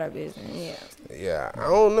gotta be about our business. Yeah. Yeah, I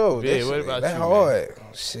don't know. Yeah, That what shit- about that you, man? hard.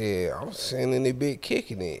 Shit, I'm sitting in the bit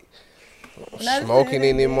kicking it. That's Smoking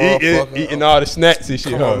in them Eating, motherfucker. eating all the snacks and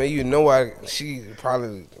shit. Come Huh? on, man. You know she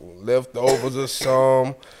probably leftovers or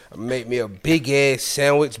some. Make me a big ass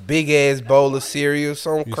sandwich, big ass bowl of cereal,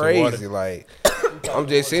 something You some water? crazy. Like, I'm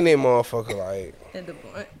just in that motherfucker. Like, At the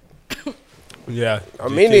point. Yeah. I'm just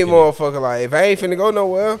in that kicking it. motherfucker. Like, if I ain't finna go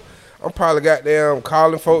nowhere, I'm probably goddamn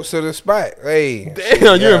calling folks to the spot. Hey,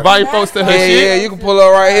 Damn, you inviting folks to her yeah, shit? yeah, you can pull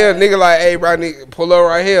up right here. Nigga like, hey, bro, nigga, pull up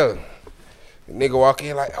right here. Nigga walk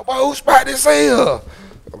in like, oh, who spot this here?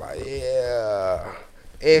 I'm like, yeah.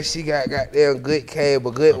 And she got goddamn good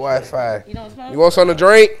cable, good Wi-Fi. You don't smoke? You want something to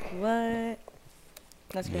drink? What?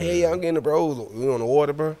 That's Yeah, crazy. yeah, I'm getting the bros. You on the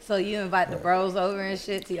water, bro? So you invite the bros over and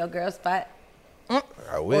shit to your girl spot,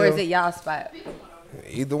 I will. or is it y'all spot?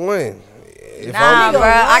 Either one. If Nah, I'm, bro,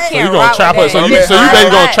 I So can't. you gonna rock trap with her? So that. you basically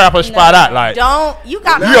gonna Right. trap her spot out like? Don't you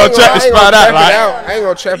got You me? gonna trap I the ain't spot gonna out trap it like? out. I ain't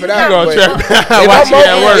gonna trap it You out. gonna but trap it out if while I'm she at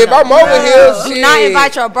over, work? if I'm over here, Do shit. not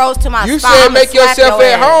invite your bros to my You spot. said I'ma make slap yourself your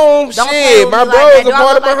at ass. home. Don't play Shit, with my me bros like are that. Y'all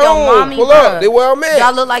part look of my like your home. mommy, Pull bruh. up. They where I'm at.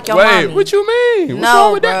 Y'all look like your Wait, mommy. what you mean? What's No,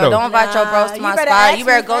 wrong with bro, that though? don't invite your bros to Nah, my you better spot. ask You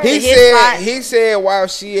better me go to He his said. spot. He said while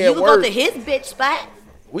she You at can go work, to his bitch spot.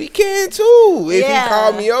 we can too. If Yeah. he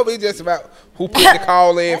called me over, it's just about who put the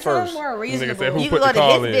call in That sounds first. more Nigga reasonable. said who You put can the go to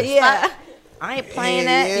call his in? bitch Yeah. spot. I ain't playing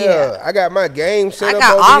Yeah, that. yeah. I got my game set I up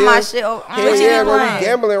got over all here. my shit over. Hell What you yeah, been gonna be playing?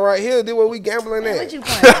 gambling right here. Do what we gambling at. What you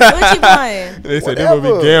playing? What you playing? They said they gonna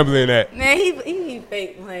be Whatever. gambling at. Man, he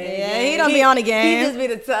fake playing. Yeah, the he game. don't be on the game. He just be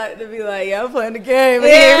the type to be like, yeah, I'm playing the game.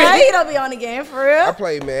 Yeah, he don't be on the game for I real.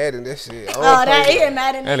 play Madden. That shit. I don't Oh, that play, he ain't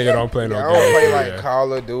mad at That me. nigga don't play no I games. don't play like yeah.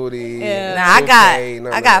 Call of Duty. Yeah. Nah, I 2K,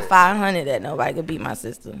 none got of that. 500 that nobody could beat my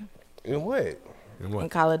sister In what? And in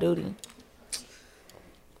what? Call of Duty.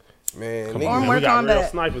 Man, Come niggas, on, man, Mortal we got real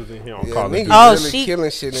Kombat. snipers in here on yeah, Call of niggas Duty. Oh, really she- killing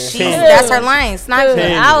shit in She, here. that's her lane. Sniper.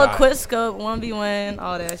 Ten. I would Like- quit scope 1v1,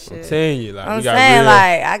 all that shit. Telling you, like I'm we got saying, real,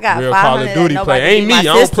 like, I got real 500 Call of that Duty nobody play. Ain't beat me. my I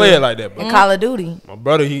don't sister play it like that, in but Call of Duty. my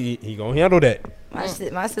brother he gonna handle that. My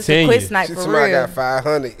sister Telling quit you. snipe She for told me I real. got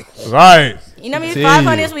 500. Right. You know how many Tell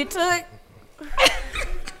 500s you. we took?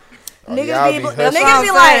 y'all Niggas be be, hustling. niggas be That's what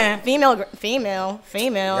I'm like,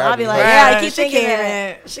 female. Y'all I'll be be like, hustling. yeah, Bruh, keep she thinking can't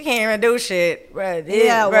that. even. She can't even do shit, bro.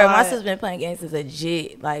 Yeah, bro. My why? sister's been playing games since a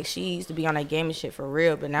jit. Like she used to be on that gaming shit for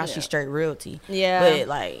real, but now she's straight realty. Yeah. but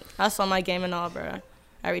like, I saw my game and all, bro.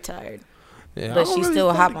 I retired. Yeah, but she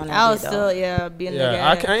still hop on that. I was bit, still, though. be in the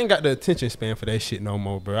Yeah, game. I ain't got the attention span for that shit no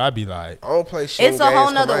more, bro. I be like, I don't play shooting It's a games whole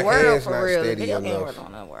 'cause nother my world hands for not real. The steady video game enough. world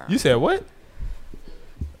on that world. you said what?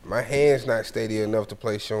 My hands not steady enough to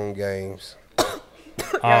play shooting games.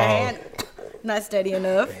 Your hand not steady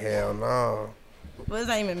enough. Hell no. What does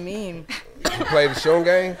that even mean? You play the shooting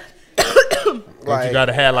game? Like, you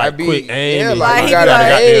gotta have I like be- quick aim. Yeah, and, like Like, you he gotta be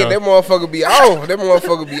like, aim. goddamn- That motherfucker be off. That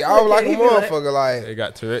motherfucker be off like a motherfucker. Like, They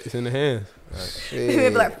got Tourette's in the hands. They be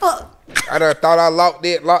shit. like, fuck. I done thought I locked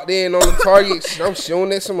in on the target. I'm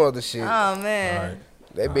shooting at some other shit. Oh man. Alright.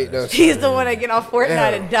 That bitch done. He's the one that get on Fortnite Yeah.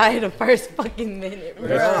 and die in the first fucking minute, bro.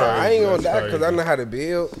 That's Nah, I ain't gonna That's die because I crazy. know how to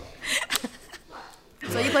build.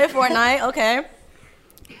 So you play Fortnite, okay?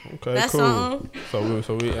 Okay, That's cool. something.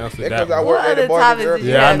 So we answered That that. because I one. worked What at the other barber topics shop. do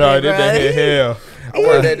you Yeah, I have know. there, This bruh? hell.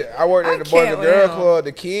 I worked at the Boys and can't Girl with him. Club.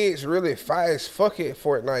 The kids really fight as fuck at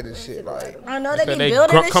Fortnite and shit. Like, I know they be They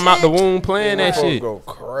building this come shit. out the womb playing that folks shit. go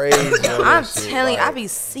crazy. on I'm that shit, telling you, like, I be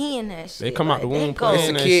seeing that shit. They come out the Like, they womb go-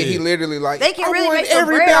 playing This that kid, he shit. literally like, They can I really won make some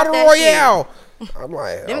every bread off battle that shit. royale. I'm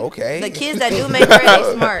like, Them- okay. The kids that do make bread,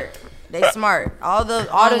 they smart. They smart. All the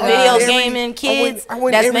video gaming kids I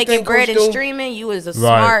win that's everything making bread Coach and do. streaming, you is a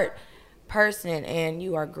smart person and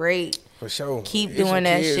you are great. For sure. Keep It's some doing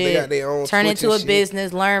that kids, they got their own shit. Turn Twitch into a and shit.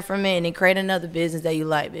 business, learn from it, and then create another business that you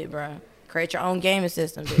like, big bro. Create your own gaming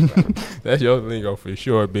system, big bro. That's your lingo for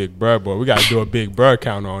sure, big bro. Boy, we gotta do a big bro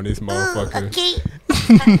count on this motherfucker.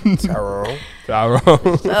 Tyrone.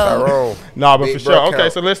 Tyrone. Nah, but Big for bro sure. Okay,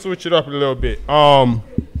 count. so let's switch it up a little bit. I'm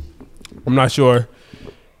not sure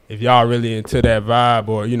if y'all really into that vibe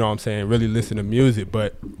or, you know what I'm saying, really listen to music,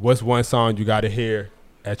 but what's one song you gotta hear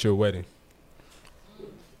at your wedding?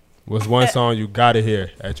 What's one song you gotta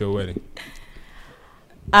hear at your wedding?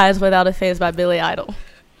 Eyes Without a Face by Billy Idol.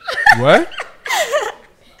 What?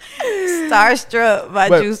 Starstruck by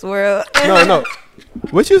But- Juice WRLD. No.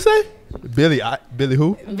 What you say? Billy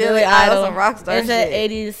who? Billy Idol, some rock star It's an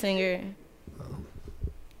shit. 80s singer.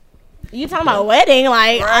 You talking about wedding?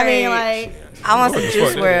 Like, I mean, Right. like, I want some What the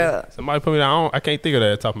Juice fuck that WRLD. is? Somebody put me down. I can't think of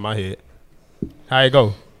that at the top of my head. How it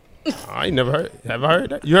go? I ain't never heard. Have I heard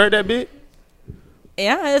that? You heard that bit?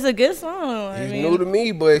 yeah, it's a good song. I He's mean, new to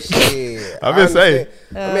me, but shit. I've been I saying.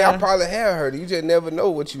 understand. I mean, I probably have heard it. You just never know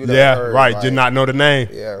what you done Yeah, heard. right. Like, Did not know the name.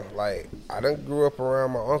 Yeah, like, I done grew up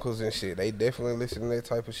around my uncles and shit. They definitely listen to that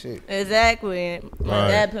type of shit. exactly. My Right.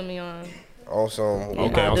 dad put me on. On some,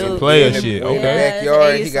 Okay, on some dude. player in the, shit. in the Okay. Yeah,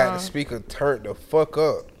 backyard, it's he got 80s the song. speaker turned the fuck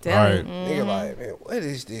up. Right. Nigga, like, man, what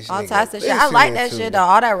is this? All nigga types of shit. I like that listening shit to? though.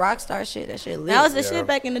 All that rock star shit. That shit lit. That was the Yeah. shit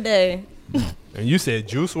back in the day. And you said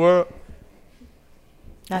Juice WRLD?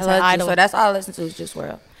 That's I love an Juice idol. WRLD. That's all I listen to is Juice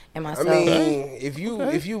WRLD and I myself. mean, if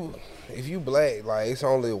you black, like, it's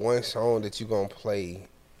only one song that you gonna play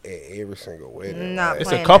at every single wedding. Not like, It's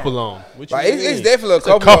playing a couple that. on. What you Like, it's mean? definitely It's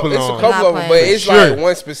a couple. It's a on. couple Not of them, but playing. it's Sure. like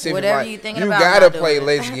one specific. Whatever like, you thinking you about, gotta not play doing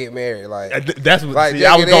 "Let's it. Get Married." Like, That's what like see,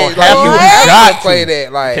 I was Jack going and to have Ed, you. like, you Got have to play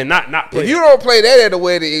that. Like, Cannot not play if you it. don't play that at a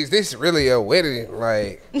wedding, is this really a wedding?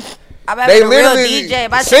 Like, I bet they a real literally DJ.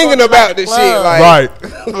 My shit singing gonna be about like this the shit. club. Like,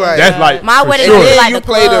 Right. like, That's like My for wedding sure. gonna be Yeah, like you the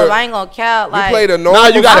play club. the- I ain't gonna count. Like, you play the Nah, normal.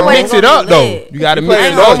 you gotta song. wedding mix it gonna up be though. lit. You gotta You mix play I it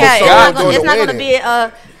ain't the gonna up. normal count. song during It's the not gonna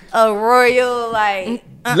wedding. be a royal like.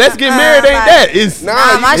 Let's Get Married ain't that. It's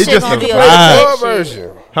Nah, my you shit just gonna a be a play the vibe. club shit.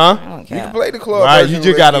 version. huh? You can play the club Right, version. you of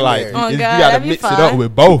just Let's gotta Get like, Married. Oh, you God, gotta that'd be mix it fun. up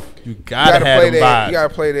with both. You You gotta gotta have play them that. You vibes.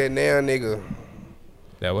 gotta play that now, nigga.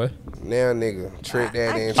 That what? Now, nigga. Trick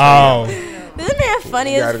that in. Oh, This man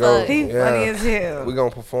funny You as gotta go. fuck. He Yeah. funny as hell. We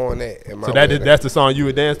gonna perform that at my so wedding. that's the song you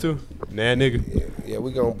would dance to? Nah, nigga. Yeah,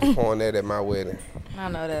 we gonna perform that at my wedding. I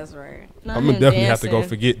know that's right. Not I'm gonna him definitely have to go dancing.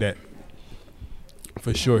 forget that.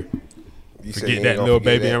 For sure. You said Forget you ain't that gonna little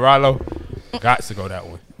forget baby that. and Rollo. Got to go that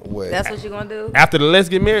one. What? That's what you gonna do. After the Let's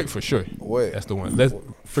Get Married, for sure. What? That's the one. Let's Free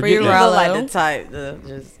forget You that. Rollo. look like the type to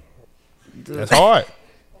just. Do That's it. hard.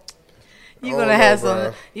 You I gonna don't have know, some.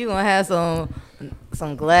 bruh. You gonna have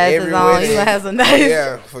some glasses Every on. You wedding- gonna have some nice.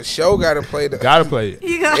 Yeah, for sure. Gotta play the. Gotta play it.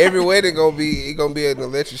 You gonna. Every wedding gonna be an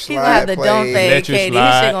electric He gonna have slide the dumb play. fade, Electric Katie. This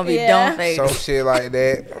slide. shit gonna be Yeah. dumb fade. Some shit like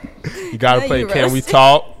that. You gotta Yeah, play you Can We roasted.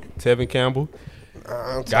 Talk? Tevin Campbell.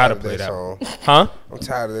 I'm tired Gotta of play that that song. Huh? I'm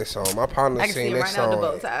tired of that song. My partner I can see sing him that right now with the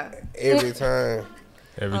bow song tie. every time.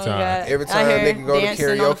 Every Oh, time. God. Every I time hear nigga go to dancing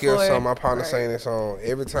on the karaoke or floor. something, my partner Right. sing that song.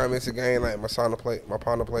 Every time it's a game, like my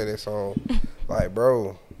partner play that song. Like,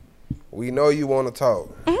 bro, we know you want to talk.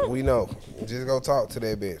 We know. Just go talk to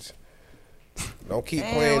that bitch. Don't keep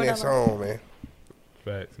Man, playing that whatever. song, man.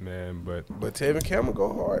 Facts, man. But But Tevin Campbell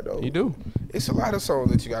go hard though. you do. It's a lot of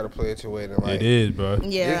songs that you got to play at your wedding. Like, It is, bro.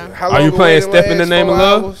 Yeah. how Are long you the playing wedding Step in the last? Name of 4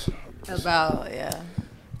 Love? hours? About yeah.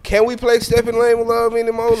 Can we play Step in the Name of Love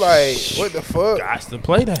anymore? Like, what the fuck? Gots to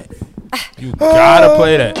play that. You gotta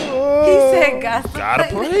play that. He said, "Got Gotta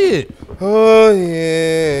play it. Oh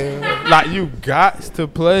yeah, Like you got to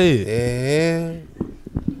play it. yeah.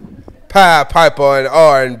 Pied Piper and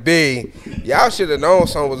R&B. Y'all should have known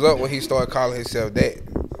something was up when he started calling himself that.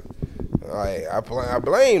 Like, I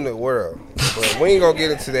blame the world, but we ain't gonna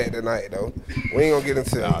get into that tonight though. We ain't gonna get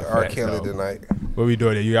into Nah, R. facts, Kelly though. tonight. What we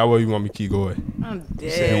doing there? You got where you want me to keep going? I'm You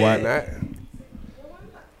said dead. why not?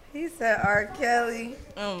 He said R. Kelly.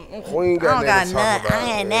 We ain't I don't got got nothing to talk nothing. about.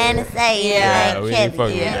 I ain't man. nothing to say. Yeah, Yeah, we ain't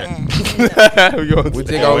fucking with yeah. that. we gonna We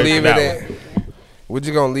stay just gonna away leave from it that at. We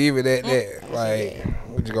just gonna leave it at that. Like,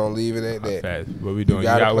 we just gonna leave it at one. that. Facts. What we doing? You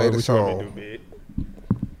gotta got play what? the What you want me to song. do, big?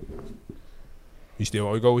 You still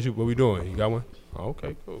want to go with you? What we doing? You got one? Oh,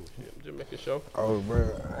 okay, cool. Yeah, making sure. Oh, bro,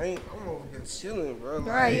 I'm over here chilling, bro. Like,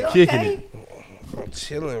 Right, you Kicking okay? it. I'm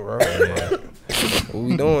chilling, bro. Like, what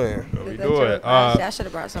we doing? What we Good doing? job. I should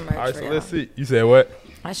have brought some merch All right, for so y'all. let's see. You said what?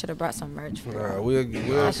 I should have brought some merch for Nah, y'all. we'll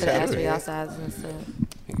I should have asked for tap y'all it. sizes and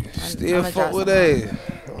stuff. Still I'ma fuck drop with some that.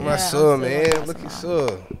 Yeah, My I'm son, still man. gonna Look drop at some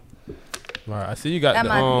son. All right, I see you got That the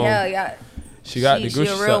yeah. She got the She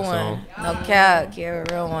Gucci a real socks one. on. No cap, she a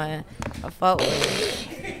real one. I fuck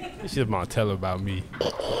with her. She's gonna tell her about me.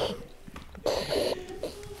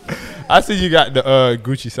 I see you got the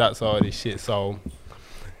Gucci socks, all this shit. So,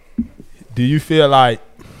 do you feel like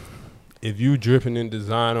if you dripping in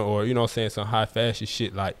designer or you know what I'm saying some high fashion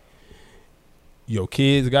shit, like your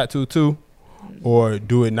kids got to too, or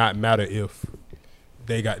do it not matter if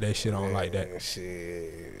they got that shit on like that?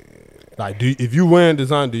 Shit. Like, if you wearing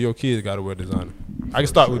designer, do your kids gotta wear designer? I can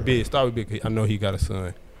start with Big. Start with Big. I know he got a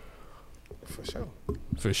son. For sure.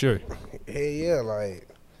 For sure. Hell yeah, like,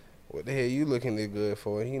 what the hell you looking this good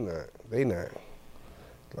for? He not. They not.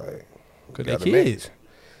 Like, Cause they gotta kids.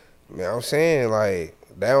 match. Man, I'm saying, like,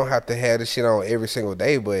 they don't have to have this shit on every single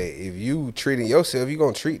day, but if you treating yourself, you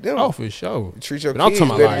gonna treat them. Oh, for sure. Treat your But I'm kids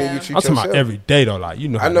talking better about than like, you treat I'm talking yourself. about every day though. Like, you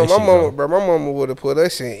know how I know that my shit mama, go. bro. My mama would have put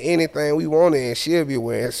us in anything we wanted, and she'll be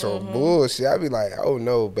wearing some bullshit. I'd be like, "Oh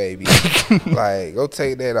no, baby, like go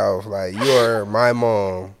take that off. Like you are my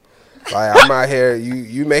mom. Like I'm out here.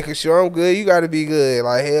 You making sure I'm good. You got to be good.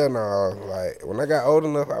 Like hell no. Like when I got old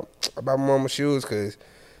enough, I bought my mama shoes because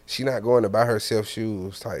she not going to buy herself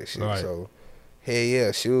shoes type shit. Right. So hell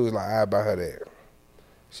yeah, shoes. Like I buy her that.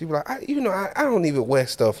 She be like, I don't even wear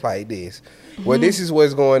stuff like this. Well, this is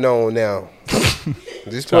what's going on now. Just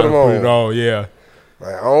put Trying them to put it on. on, yeah.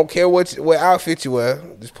 Like, I don't care what outfit you wear.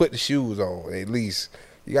 Just put the shoes on. At least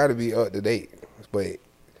you got to be up to date. But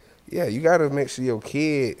yeah, you got to make sure your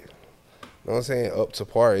kid, you know what I'm saying, up to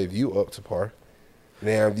par. If you up to par,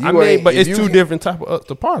 now if you I mean, ain't- but if it's you- two different type of up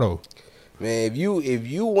to par though. Man, if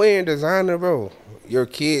you wearing designer, bro, your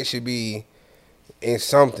kid should be in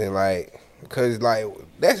something like, cause like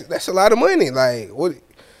that's a lot of money. Like what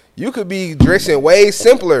you could be dressing way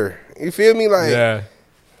simpler. You feel me? Like, Yeah.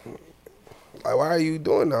 like why are you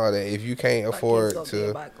doing all that if you can't afford My kids to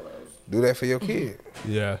gonna buy clothes. do that for your kid?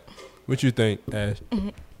 Yeah. What you think, Ash?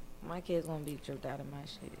 My kids gonna be dripped out of my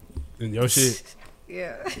shit. And your shit?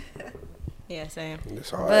 Yeah. Yeah, same. It's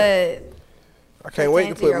hard. But I can't wait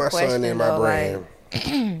to to put your my son in question, my though,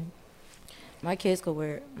 brand. my kids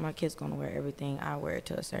gonna wear everything I wear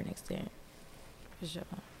to a certain extent. For sure.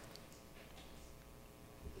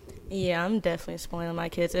 Yeah, I'm definitely spoiling my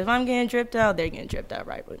kids. If I'm getting dripped out, they're getting dripped out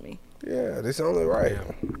right with me. Yeah, this only right.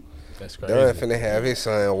 That's crazy. Done finna have his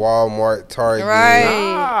son Walmart, Target. Right.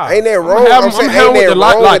 Ah, Ain't that I'm wrong? having- I'm saying, I'm having ain't with that the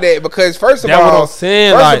lot- wrong like, with that? Because first of That's what all, I'm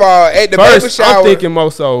saying. first Like, of all, at the baby first, shower, I'm thinking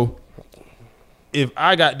more so, if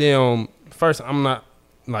I got them, first, I'm not,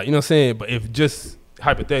 like, you know what I'm saying? But if just,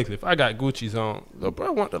 hypothetically, if I got Gucci's on, little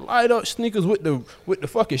bro want the light up sneakers with the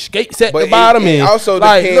fucking skates at But the it- bottom. it and also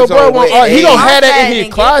like, depends little bro on want, what he gonna age. have that in Outside his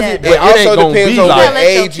and closet, get but it it also ain't gonna depends be on like, what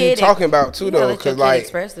let your age you kid talking about too, You gotta though. let your Because kid like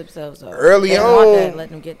express themselves. Though. early They want on- that, let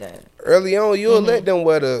them get that. early on, you'll let them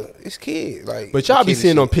wear it's kids. Like, but y'all be kiddie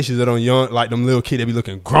seeing them shit. pictures of them young, like them little kids that be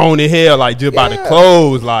looking grown in hell, like just by the Yeah.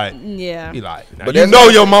 clothes, like, Yeah. be like, now, But you that's know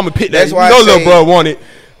why- your mama picked that. that's You why I know little say- bro wanted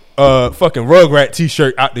fucking Rugrat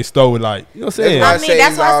t-shirt out the store with like, you know what I'm saying? why I I mean, say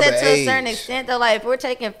that's it's why I all said the to a certain age. extent though. Like, if we're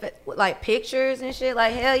taking like pictures and shit,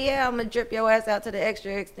 like hell yeah, I'm gonna drip your ass out to the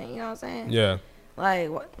extra extent. You know what I'm saying? Yeah. Like,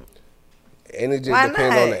 what? And it just Why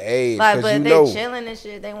depends not? on the age. Like, Because but you if they know, chilling and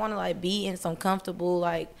shit, they want to like be in some comfortable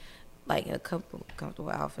like a comfortable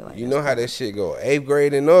outfit. Like you know how that shit go. 8th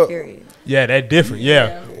grade and up. Period. Yeah, that different.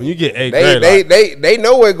 Yeah. When you get 8th grade, They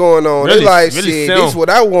know what's going on. Really- they like, really shit, sound- this what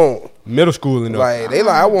I want. middle school and up. Like, they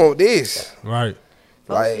like, I want this. Right.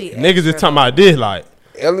 Supposed to be Like, Niggas is extra, talking about this, like,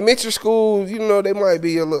 Elementary school, you know, they might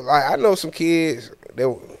be a little, like, I know some kids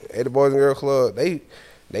that at the Boys and Girls Club,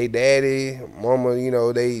 they daddy, mama, you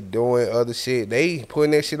know, they doing other shit. They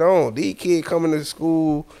putting that shit on. These kids coming to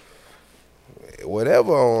school,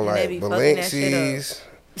 whatever on, And they like, be fucking that shit up. Balenci's,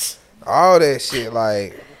 all that shit,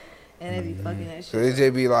 like, and they be fucking that so shit. it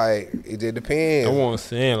just be like, it just depends. I wasn't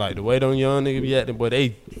saying, like, the way them young niggas be acting, but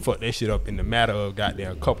they fuck that shit up in the matter of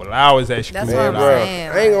goddamn couple of hours at school. That's what Man, I'm like, bro, saying.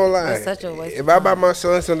 I ain't gonna Like, lie. it's such a waste If of I buy time. my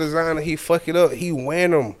son some designer, he fuck it up. He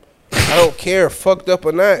wearing them. I don't care, fucked up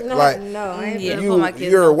or not. No, like, no, I ain't Yeah. finna put my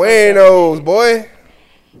kids you're on wearing fucked up. those, boy.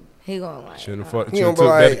 He gonna like. Shouldn't have fucked. He Shouldn't gonna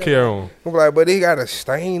took be better like- care on. I'm like, but he got a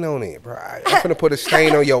stain on it, bro. I'm finna put a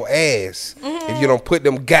stain on your ass if you don't put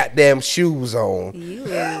them goddamn shoes on. You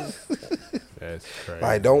is That's crazy.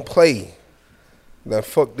 Like, don't play. Then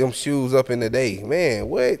fuck them shoes up in the day, man.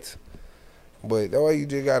 What? But that way you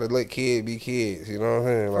just gotta let kids be kids. You know what I'm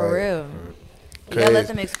saying? For real. You gotta 'Cause let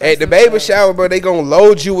them express at the baby themselves. shower, bro, they gonna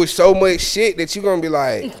load you with so much shit that you gonna be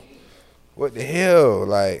like, what the hell?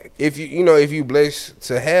 Like, if you blessed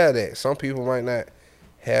to have that, some people might not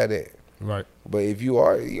have that. Right. But if you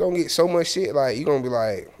are, you gonna get so much shit. Like, you gonna be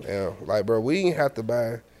like, damn, like, bro, we ain't have to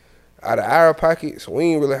buy out of our pockets. We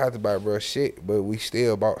ain't really have to buy bro shit, but we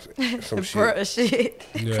still bought some shit. Bro, shit.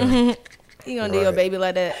 Yeah. You gonna do your baby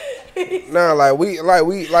like that? Nah, like we,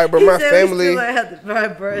 bro, my family,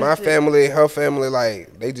 My family, her family,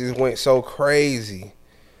 like, they just went so crazy.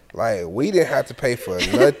 Like, we didn't have to pay for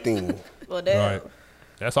nothing. Well, damn. Right.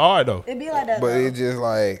 That's all right though. It be like that. But though. it just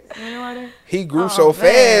like, You know what? he grew Oh, so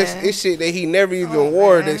fast, man. it's shit that he never even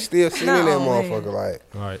wore man. that still sitting in that No, man. motherfucker. Like,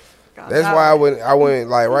 Right. that's why I went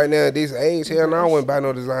like right now at this age, hell no, I wouldn't buy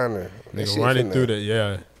no designer. That Nigga shit running finna- through that,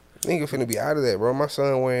 yeah. Nigga finna be out of that, bro. My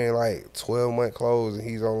son wearing like 12-month clothes and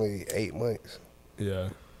he's only 8 months. Yeah.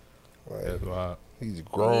 Like, That's wild. he's He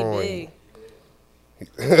growing. big.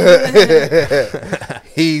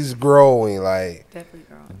 He's growing like Definitely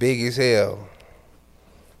growing. big as hell.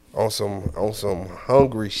 On some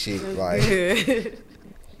hungry shit, like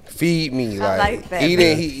feed me, I like, like that, eating.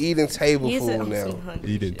 man. He eating table He's food on now. some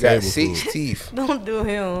hungry Eating shit. Got table 6 food. teeth. Don't do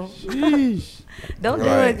him. Sheesh. Don't do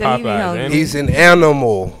Right. it because he be Popeyes, hungry. ain't He's an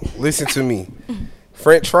animal. Listen to me.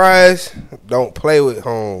 French fries, don't play with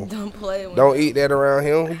home. Don't play with Don't eat that around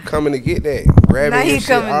him. He coming to get that. Grabbing Now your he shit,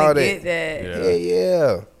 coming all to that. get that. Yeah.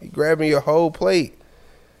 Yeah. He grabbing your whole plate.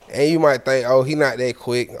 And you might think, oh, he not that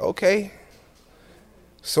quick. Okay.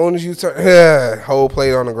 Soon as you turn, whole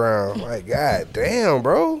plate on the ground. Like, god damn,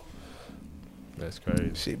 bro. That's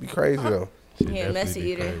crazy. Shit be crazy, though. Shit Yeah, definitely messy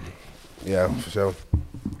be eater. crazy. Yeah, for sure.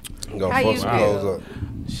 Gonna How fuck you some feel? clothes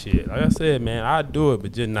up. Shit, like I said, man, I do it,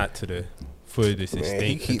 but just not to the furthest he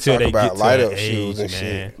extent keep until talking they about get to light an up shoes age, and shit.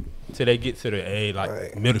 man. Until they get to the age like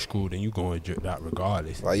Right. middle school, then you going dripped out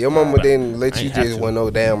regardless. Like, your mama Like, didn't let I you ain't have just to. wear no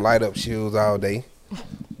damn light up shoes all day.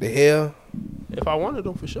 The hell? If I wanted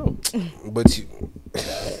them, for sure. But you,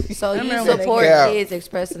 So you remember when they support came out. kids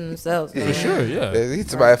expressing themselves. For man. sure, yeah.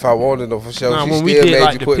 he's about if I wanted them for sure. Nah, She when we still did made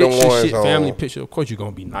like you the put them picture ones shit, on. family picture, of course you're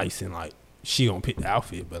gonna be nice and like she gonna pick the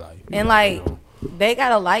outfit, but like And like they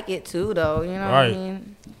gotta like it too, though. You know what I Right.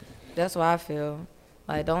 mean? That's why I feel.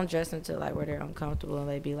 Like, don't dress into like where they're uncomfortable and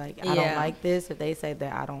they be like, I don't Yeah. like this. If they say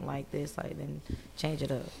that I don't like this, like then change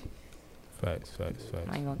it up. facts.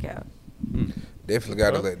 I ain't gonna cap. Definitely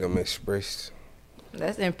got to let them express.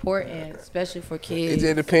 That's important, especially for It kids.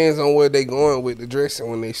 just depends on where they going with the dressing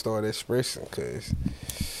when they start expressing. Cause,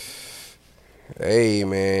 hey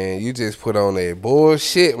man, you just put on that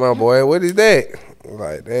bullshit, my boy. What is that?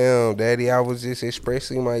 Like, damn, daddy, I was just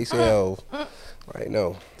expressing myself. Like,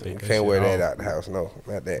 no, Take you that can't shit wear that off. out the house. No,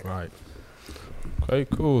 not that. Right. Okay,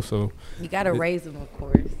 cool. So You gotta raise them, of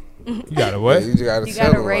course. you got a what? You just gotta You tell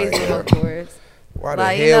gotta them, raise like, them, of course. why the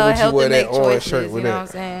Like, hell you know, would you help wear them that make orange choices. shirt You with know what I'm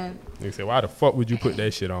that? saying? They say, why the fuck would you put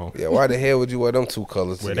that shit on? Yeah, why the hell would you wear them two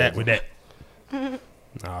colors With together? that.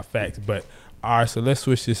 Nah, facts. But all right, so let's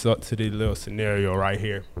switch this up to the little scenario right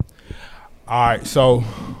here. All right, so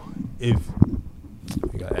if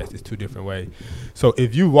you gotta ask this two different ways. So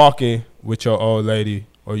if you walking with your old lady,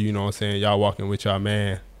 or you know what I'm saying, y'all walking with your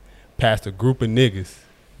man past a group of niggas,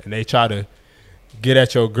 and they try to get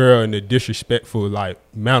at your girl in a disrespectful like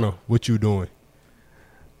manner, what you doing?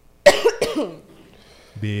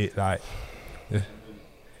 Be it like.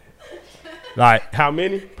 Like how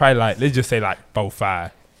many? Probably like let's just say like 4,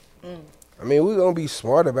 5. I mean, we're gonna be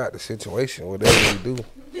smart about the situation, whatever we do.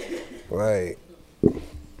 Like,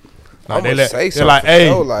 I'm they gonna say they're something like, for hey,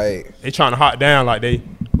 sure, like, they trying to hot down like they,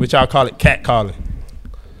 what y'all call it, cat calling.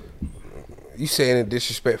 you saying in a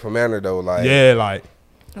disrespectful manner though, like, Yeah, like.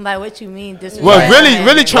 Like, what you mean? Well,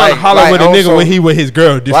 really trying to holler like with a on nigga some- when he with his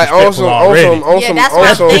girl like disrespectful already. Yeah, that's what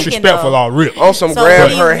I'm thinking, disrespectful though. already. on some So grab what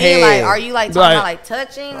do you her mean? hand. Like, are you like talking Like- about like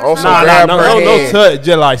touching? Or On some something? grab no her hand. touch,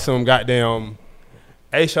 just like some goddamn,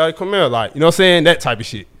 hey, shawty, come here, like, you know what I'm saying? That type of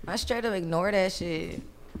shit. I straight up ignore that shit.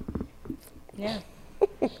 Yeah.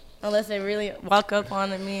 Unless they really walk up on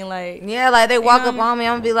me and like, Yeah, like they walk know up what I on me,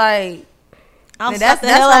 I'm gonna be like, I'm that's the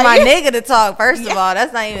hell for out my of you. nigga to talk. First of all,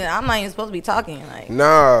 that's not even. I'm not even supposed to be talking. Like,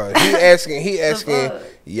 Nah, he asking fuck?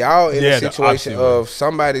 y'all in Yeah, a the situation opposite of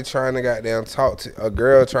somebody trying to goddamn talk to a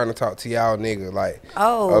girl trying to talk to y'all nigga, like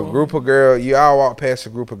oh, a group of girls. Y'all walk past a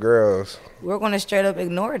group of girls. we're gonna straight up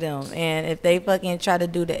ignore them. And if they fucking try to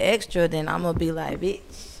do the extra, then I'm gonna be like, bitch,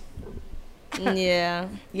 Yeah.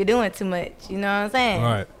 you're doing too much. You know what I'm saying?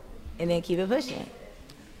 Right. And then keep it pushing.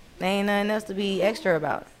 There ain't nothing else to be extra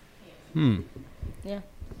about.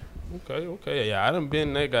 Okay, yeah, I done been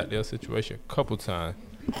in that goddamn situation a couple times.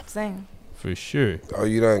 Same. For sure. Oh,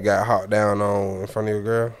 you done got hot down on in front of your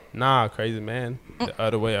girl? Nah, crazy man. The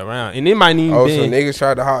other way around. And it might even Oh, be. so niggas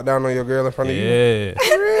tried to hot down on your girl in front of you? Yeah.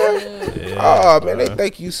 Oh, man, they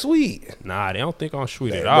think you sweet. Nah, they don't think I'm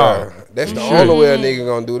sweet at all. Bruh, that's the only way a nigga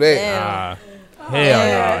gonna do that. Nah. Hell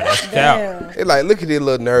no. That's cap. They like, look at this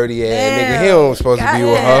little nerdy ass nigga. He don't supposed to be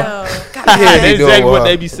with her. That's He exactly doing what her.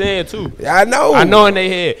 they be saying too. Yeah, I know. I know in their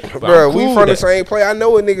head. But Bro, I'm we cool from the with that. same place. I know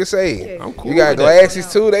what niggas say. I'm cool You got with that.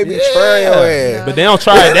 glasses too. They be trying your ass. But they don't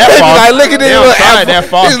try it that They be far. like, look at They this don't little try it that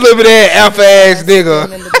far. this little bit of that alpha ass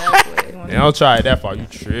nigga. They don't try it that far. You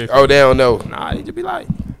tripping. Oh, they don't know. Nah, they just be like,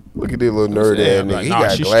 Look at this little nerd ass saying, nigga. like, He nah,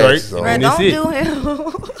 got she glasses straight. on. Bro, And don't it's it. do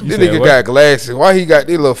him. This said nigga what? got glasses. Why he got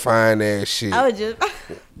this little fine ass shit? I would just.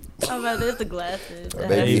 I'm about this the glasses.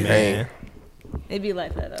 They be hey, hang. man. It'd be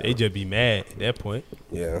like that. They just be mad at that point.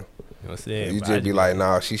 Yeah. You know what I'm saying? You But just be like,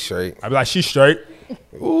 nah, she straight. I be like, she straight.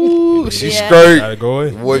 Ooh, she Yeah. straight. Gotta go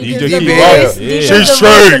in. What You you just do, keep man? walking. You Yeah. just She's the straight.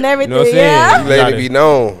 voice and You everything. know what I'm saying? Yeah. You let it be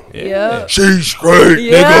known. Yeah. She's straight,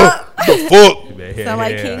 Yeah. The fuck? Sound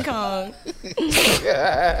like King Kong.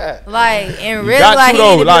 Like in real got life, to he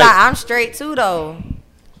though, need to be like- like, I'm straight too though.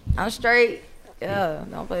 I'm straight. Yeah,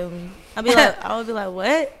 don't play with me. I would be like,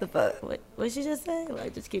 what? The fuck? What she just say?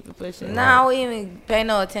 Like, just keep it pushing. Nah, I wouldn't even pay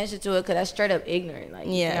no attention to it because that's straight up ignorant. Like,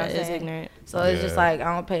 you know Yeah, what I'm it's saying? ignorant. So it's just Yeah. like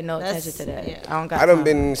I don't pay no That's- attention to that. yeah. I don't got. I done time.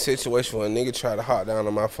 been in a situation where a nigga tried to hot down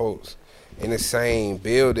on my folks in the same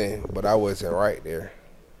building, but I wasn't right there.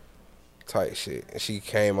 Type shit. And she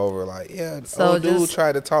came over like, yeah, So old dude just-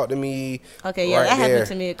 tried to talk to me. Okay, yeah, right that there. happened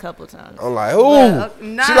to me a couple times. I'm like, who?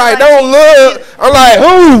 not She like, like don't look. I'm like,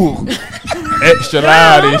 who? Extra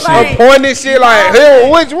loud and like- shit. Pointing shit like,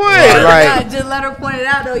 who? Which one? Like, Nah, just let her point it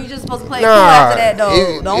out though. You just supposed to play it cool nah, after that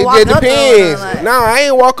though. Don't it walk just up to depends. her. Like, Nah, I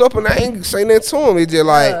ain't walk up and I ain't say nothing to him. It just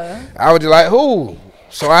like, I was just like, who?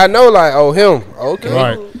 So I know like, oh, him. Okay.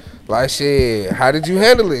 Right. Like, shit, how did you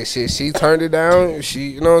handle it? Shit, she turned it down.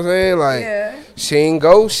 She, you know what I'm saying? Like, she ain't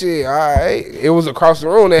go. Shit, all right. It was across the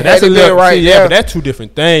room. That That's had a to be little right see, there. yeah, but that's two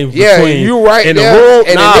different things. Yeah, between you right in there, the room,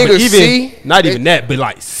 and the nah, but niggas even see, not they- even that, but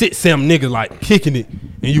like 6-7 niggas like kicking it,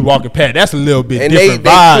 and you walking past. That's a little bit And different they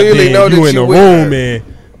vibe clearly than know you that in you the with room her. and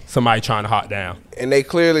somebody trying to hot down. And they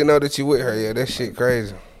clearly know that you with her. Yeah, that shit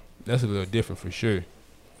crazy. That's a little different for sure.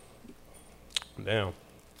 Damn.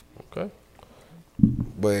 Okay.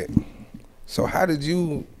 But, so how did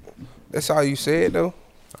you, that's all you said though?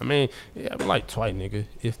 I mean, yeah, I been like twice, nigga,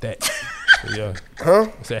 if that. So, yeah. Huh?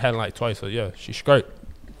 I said I had like twice, so yeah, she straight.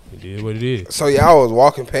 It is what it is. So y'all was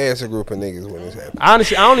walking past a group of niggas when this happened.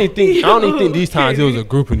 Honestly, I don't even think these times it was a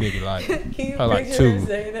group of niggas like probably like two.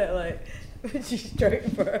 Saying that like, she's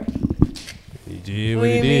straight, bro. It did what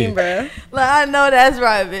it did. bro? like, I know that's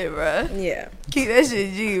right, bit, bro. Yeah. Keep that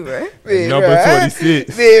shit G, bro. Number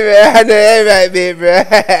 26. Big bro, I know that right, big bro.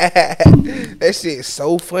 That shit's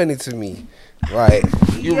so funny to me. Like,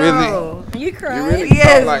 you Yo, You crying? really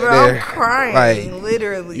yes, talk like bro. that. I'm crying, Like,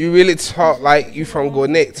 literally. you really talk like you from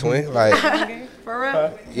Gwinnett, twin. Like, For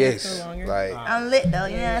real. yes. Like, I'm lit though.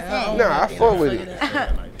 You know what I'm saying? nah, I fuck with it.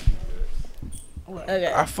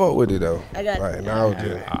 Okay. I fuck with it though. I got Like, nah, I was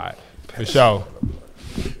just, Alright. For sure.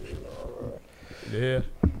 Yeah.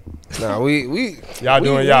 nah, we Y'all we-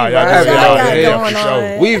 doing we y'all. Y'all vibing doing y'all y'all. got Yeah, going for on.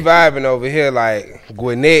 sure. we vibing over here like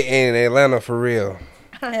Gwinnett and Atlanta for real.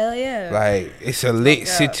 Hell yeah. Like, it's a lit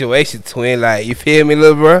situation, twin. Like, you feel me,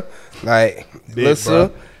 little bro? Like, Big little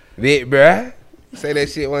bruh. big bruh. Say that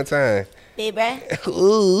shit one time. Big bro.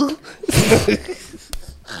 Ooh.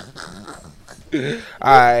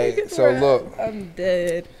 Alright, so look, I'm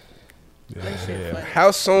dead.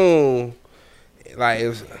 how soon, like,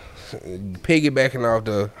 it's piggybacking off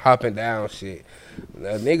the hopping down shit,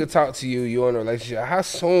 a nigga talk to you, you in a relationship, how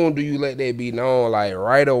soon do you let that be known? Like,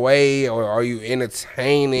 right away, or are you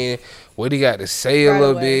entertaining what he got to say a Right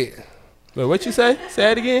little away. bit? Wait, what you say?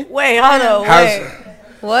 Say it again. Wait, hold on. How's-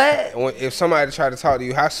 Wait. What? If somebody try to talk to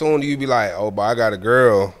you, how soon do you be like, oh, but I got a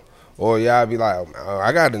girl? Or y'all be like, oh,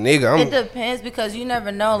 I got a nigga. It depends because you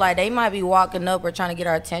never know. Like they might be walking up or trying to get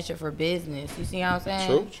our attention for business. You see what I'm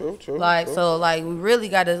saying? True. Like true. so, like we really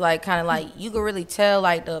got to like kind of like you can really tell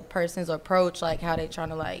like the person's approach, like how they trying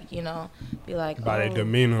to like be like By their oh,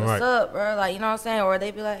 demeanor, what's right. up, bro? Like you know what I'm saying? Or they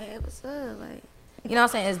be like, hey, what's up? Like you know what I'm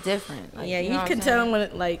saying? It's different. Like, Yeah, you you know what can I'm tell saying? when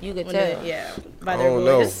it, like You can when tell. by I their don't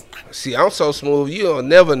know. voice. See, I'm so smooth, you'll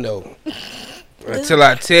never know. Until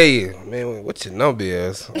I tell you, man, what your number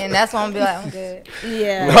is. And that's why I'm be like, I'm good.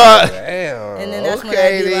 Yeah. Damn. And then that's when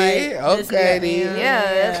okay, I be then. like, this Okay, nigga, then.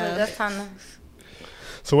 Yeah, that's kind of.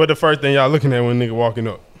 So what the first thing y'all looking at when nigga walking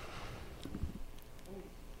up?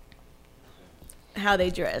 How they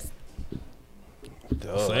dress.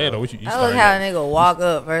 Say it, what you I look how a nigga walk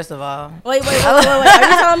up, first of all. Wait. Are you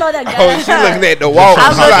talking about that guy? Oh, she looking at the wall. I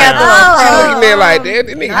She look like, at the she looking there like that.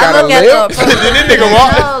 This nigga I got a look at lip. the This nigga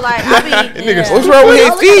walk. No, like, What's wrong with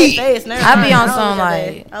his feet? I be on some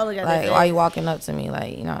like, I'll look at like, that why face. you walking up to me?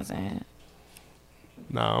 Like, you know what I'm saying?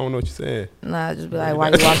 Nah, I don't know what you're saying. Nah, I just be like, why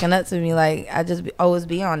you walking up to me? Like, I just always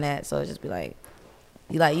be on that. So it just be like,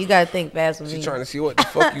 you gotta think fast with She me. trying to see what the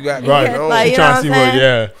fuck you got Right. going on. Like, She you trying know to see what I'm what,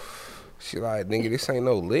 yeah. She like, nigga, this ain't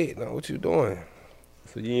no lit. No, what you doing?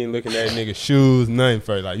 So you ain't looking at nigga's shoes, nothing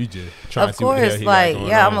first. Like, you just trying Of to see what the hell course, he like,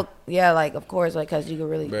 got going yeah, on. like, of course, like, cause you could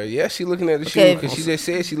really. But yeah, she looking at the Okay. shoe because she just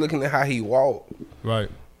said she looking at how he walk. Right.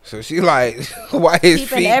 So she like, why his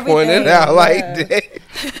Keeping feet everything, pointed out like yeah. that?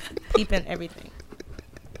 Keeping everything.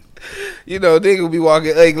 You know, nigga be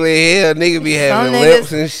walking ugly as hell. Nigga be having Some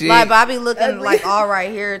lips niggas, and shit. like, but I be looking like all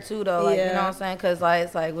right here too, though. Like, you know Yeah. what I'm saying? Cause like,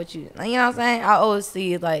 it's like what you know what I'm saying? I always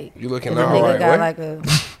see like You looking if a all nigga right, got what? like a.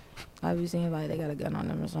 I be seeing like they got a gun on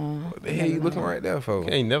them or something. What the hell you looking right there for?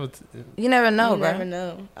 Ain't never. You never know, You bro. never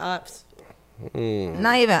know. Ops.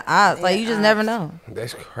 Not even odds. Like you just never know.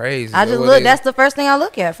 That's crazy. I just What look. they- That's the first thing I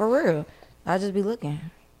look at for real. I just be looking.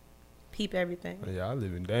 Peep everything. Yeah, I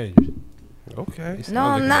live in danger. okay. No,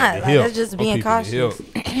 I'm not. Like, that's just being cautious.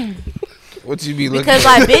 What you be looking Because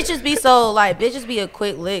at? like bitches be a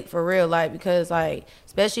quick lick for real. Like because like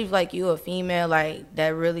especially if like you a female like that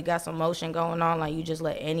really got some motion going on. Like you just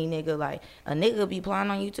let any nigga like a nigga be plotting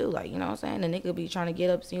on you too. Like you know what I'm saying? The nigga be trying to get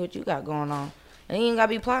up see what you got going on. And he ain't gotta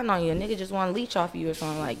be plotting on you. A nigga just want to leech off you or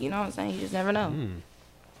something. Like you know what I'm saying? You just never know.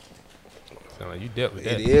 Sound like you dealt with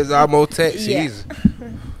that. It is almost tax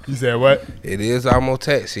season. You said what? It is almost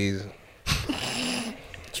tax season.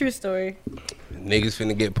 True story. Niggas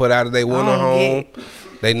finna get put out of their winter don't home.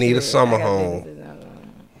 get- They need a summer I got home. businesses out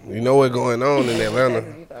there. You know what's going on in Atlanta.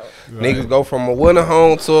 Niggas go from a winter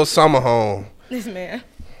home to a summer home. This man.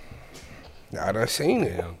 I done seen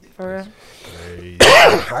it. For real?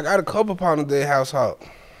 I got a couple pound of that house hop.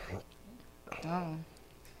 Oh.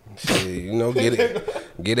 Shit, you know, get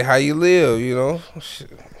it how you live, you know.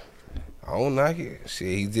 Shit. I don't knock it. Shit,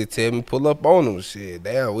 he just tell me pull up on him. Shit,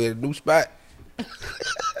 damn, we at a new spot.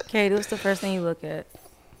 Okay, what's the first thing you look at?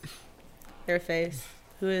 Their face.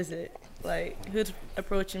 Who is it? Like, who's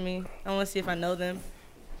approaching me? I want to see if I know them.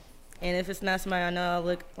 And if it's not somebody I know, I'll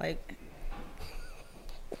look like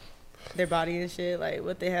their body and shit, like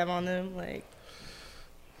what they have on them. Like,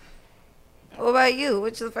 What about you?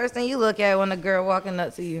 What's the first thing you look at when a girl walking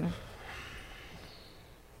up to you?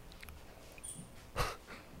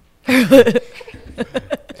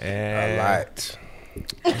 A lot.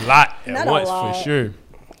 A lot at Not a once lot. for sure.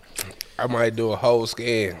 I might do a whole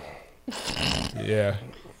scan. Yeah.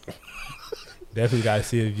 Definitely gotta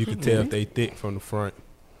see if you can tell if they thick from the front.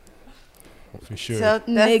 For sure. So that's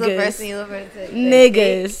the Niggas. first thing you look at.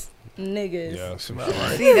 niggas. Niggas. Yeah, that's about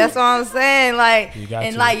right. See, that's what I'm saying. Like, You got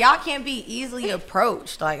and to. like y'all can't be easily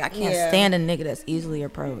approached. Like, I can't Yeah. stand a nigga that's easily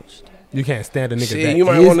approached. You can't stand a napproach. Shit, That you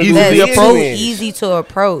might is wanna do easily business. That's so approached. easy to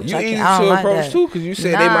approach. You I easy don't to like approach that. too, cause you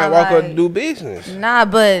said they Nah, might walk up like- and do business. Nah,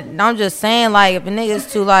 but I'm just saying, like, if a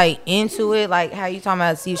nigga's too like into it, like how you talking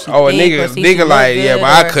about see if she Oh, a thick or nigga, see if she nigga look like, yeah, good but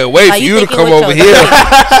I or- couldn't wait like, for you to thinking come with over your- here.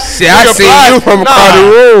 See, I see you from across the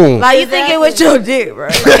room. Like you think it with your dick, bro?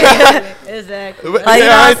 Exactly. Like, Like, you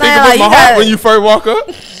know I what ain't I'm saying? thinking Like, with my you heart gotta- when you first walk up.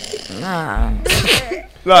 Nah.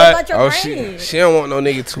 What Like, about your Oh, brain? she don't want no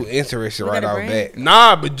nigga too interested Look right at her off brain. that.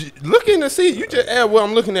 nah, but looking to see, you just add what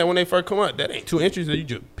I'm looking at when they first come up. That ain't too interesting. You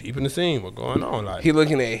just peeping the scene. What's going on? Like, He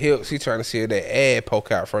looking at hips. He trying to see if that ad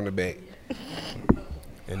poke out from the back.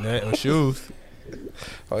 and that or shoes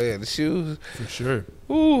Oh yeah, the shoes. for sure.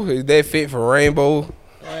 Ooh, is that fit for Rainbow?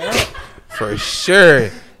 For sure.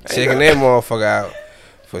 Checking that motherfucker out.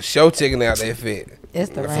 For sure, checking out that fit. It's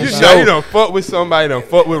the You You rainbow. know- know, you done fuck with somebody. Done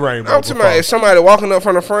fuck with Rainbow. I'm talking about if somebody walking up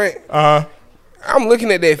from the front, I'm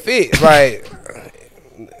looking at that fit. Like,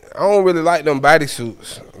 I don't really like them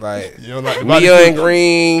bodysuits. Like, You don't like the Mia bodysuit? and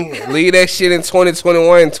green, leave that shit in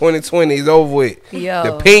 2021, 2020 is over with. Yo.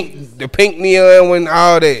 The pink neon when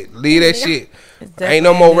all that, leave that shit. It's Ain't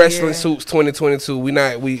no more definitely wrestling weird. suits 2022.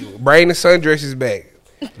 We bring the sundresses back.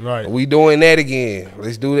 right. We doing that again.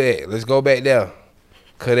 Let's do that. Let's go back there.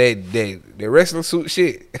 Cause that wrestling suit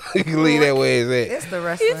shit, you can leave that where it's at. It's the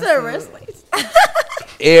wrestling. He said suit. wrestling.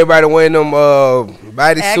 Everybody wearing them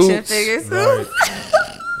body Action suits. figures. Right.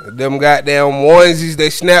 Them goddamn onesies they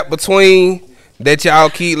snap between. that y'all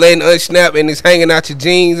keep letting unsnap and it's hanging out your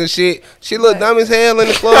jeans and shit. She look dumb as hell in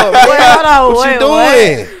the club. Wait, hold on, What wait, you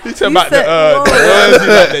doing? You talking about the onesie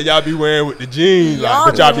like that y'all be wearing with the jeans, like,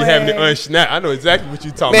 but y'all be having the unsnap. I know exactly what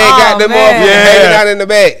you talking Man, about. got them man. motherfuckers hanging out in the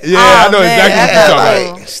back. Yeah, I know man, exactly what you that's talking not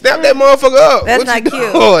about. Like, snap that motherfucker up. That's What not you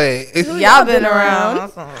cute. doing? Y'all been around.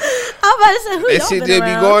 I'm about to say who That y'all shit been just be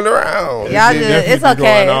around? going around. Y'all shit just, definitely it's be okay.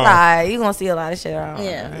 going It's on. alright. You gonna see a lot of shit around.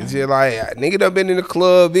 Yeah. It's just like, nigga done been in the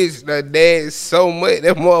club, bitch. That dance so much.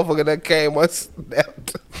 That motherfucker that came on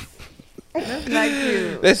snapped. That's not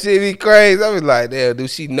cute. That shit be crazy. I was like, damn, do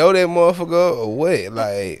she know that motherfucker or what?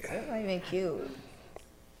 Like, That's not even cute.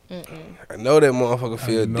 I know that motherfucker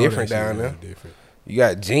feel I know different that shit down there. is different. You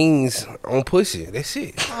got jeans on pussy. That's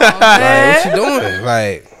it. Oh, Like, man. what you doing?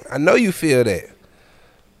 Like, I know you feel that.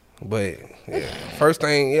 But, yeah. First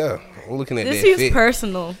thing, yeah. I'm looking at This that seems fit.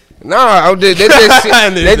 personal. Nah, that's just shit, That's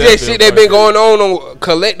that's just shit that been funny. going on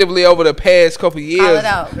collectively over the past couple years. it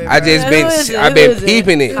out, baby. I just Yeah, been, who is it? I've Who been is it?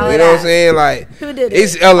 peeping it. Call You it know what I'm out. saying? Like, Who did it?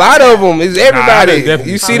 it's a lot of them. It's everybody. Nah,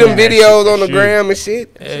 definitely You see follow them that videos shit on the for gram and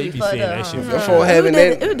shit. Yeah, you be fucked seeing up, that huh? shit for Them sure. folk having Who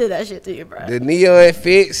that, did that shit to you, bro? the neon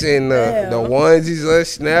fits and the Damn. onesies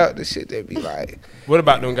unsnapped. The shit that be like, What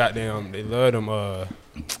about them goddamn? They love them.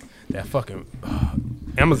 That fucking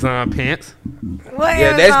Amazon pants. What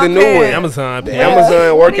yeah, that's the Amazon new one. pants? Amazon The pants. Amazon What are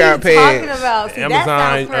you workout talking pants. about? See, that Amazon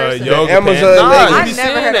sounds personal. yoga Amazon pants. Nah, leggings. you I've be never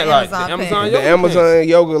seeing heard that of like Amazon Amazon pants. The yoga Amazon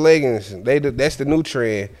yoga leggings. That's the new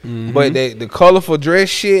trend. But the colorful dress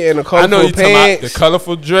shit and the pants. I know colorful you talking about pants. the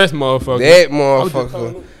colorful dress, motherfucker. That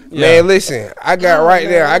motherfucker. Yeah. Man, listen, I got right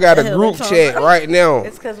there. I got a Hell, group that's chat all. right now.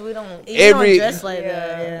 It's because we don't. You Every- don't dress like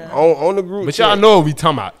that. Yeah. On the group But chat. y'all know what we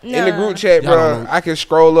talking about. In the group chat, Y'all bro, don't know. I can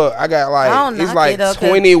scroll up. I got I don't like, it's knock like it up, 'cause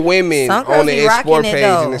 20 women some girls on the be rocking Explore it, page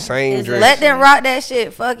though. in the same Is dress. Let them rock that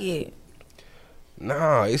shit. Fuck it.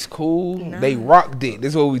 Nah, it's cool. They rocked it. This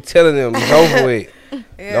is what we telling them. It's over with.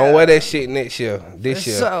 Don't wear that shit next year. This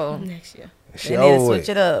year. So Next year. Shit they need to over switch with.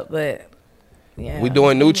 it up, but yeah, We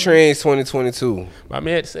doing new trends 2022. I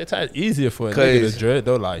mean, at the same time, it's easier for a 'Cause- nigga to dress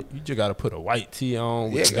though. Like you just gotta put a white tee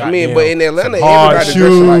on. With Yeah, I mean, but in Atlanta, some hard everybody dressing like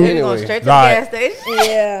shoes. They going anyway. straight to Like- the gas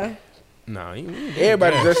station. Yeah. Nah,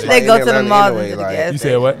 Everybody dressing They like go in to the Atlanta mall anyway. and to the Like, gas You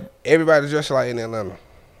said what? everybody dressed like in Atlanta.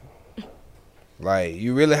 Like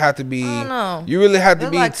you really have to be. I don't know. You really have to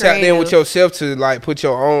It's be like tapped in with creative. yourself to like put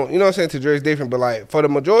your own. You know what I'm saying? To dress different, but like for the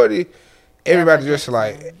majority, everybody dressed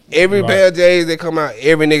like every Right. pair of J's that come out.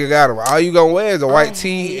 Every nigga got them. All you gonna wear is a white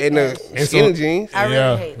tee and the And skinny some- jeans. I really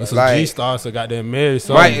yeah, hate with some Like- G-stars, so goddamn married.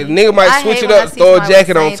 So Might nigga might I switch hate it when I up, see throw a somebody with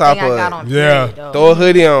jacket the on same top thing I got of on it, Yeah. period, though. throw a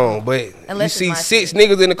hoodie on. But you Unless it's see my 6 shit.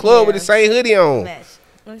 niggas in the club with the Yeah. same hoodie on. Match.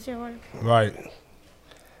 What's your word? right.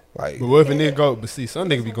 Like But what if a nigga go? But see, some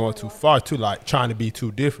niggas be going too far, too like trying to be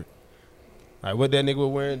too different. Like what that nigga was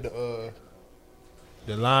wearing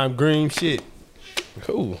the lime green shit.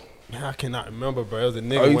 cool. Man, I cannot remember, bro. It was a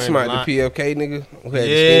nigga Oh, you wearing talking the about the PFK nigga who had the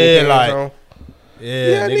Yeah, skinny pants like- on?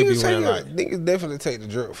 Yeah, nigga be niggas, wearing take like niggas definitely take the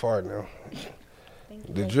drip far now.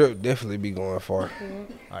 The drip definitely be going far.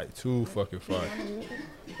 too fucking far.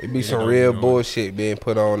 It be Yeah, some don't real be on. bullshit being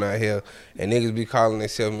put on out here, and niggas be calling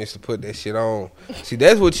themselves Mr. Put that shit on. See,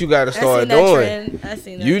 that's what you got to I start seen that doing. trend. I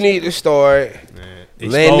seen that You trend. need to start Man,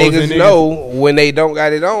 letting exposing niggas know when they don't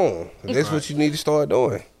got it on. That's Right. what you need to start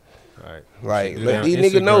doing. Right. Like Do let that on these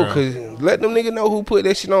niggas know, Instagram. cause let them niggas know who put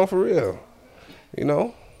that shit on for real. You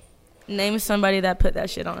know. Name somebody that put that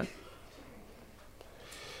shit on.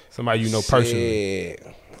 Somebody you know personally. Shit.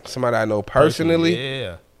 Somebody I know personally.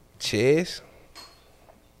 Yeah. Chess.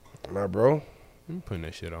 My bro. I'm putting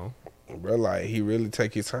that shit on. Bro, like he really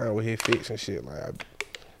take his time with his fits and shit. Like I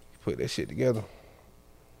put that shit together.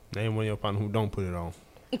 Name one of your partner who don't put it on.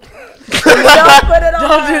 Don't put it on.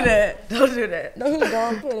 Don't do that. Don't do that.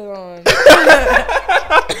 Don't put it on.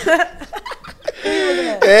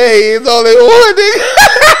 Hey, it's only one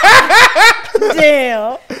nigga.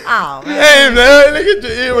 Damn. Oh man. Hey man, look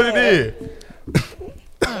at you. What it is.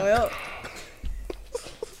 Well,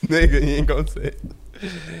 Nigga, you ain't gonna say it.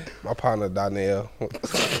 My partner Donnell.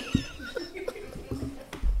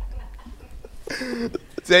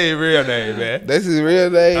 Say your real name, man. That's his real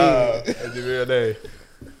name. That's your real name.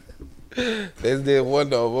 That's the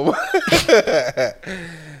one of them.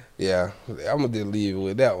 Yeah, I'm gonna just leave it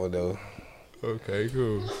with that one though. Okay,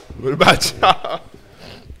 cool. What about y'all?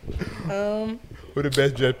 um, Who the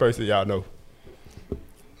best dressed person y'all know?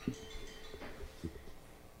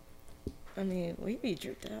 I mean, we be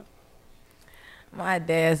dripped out. My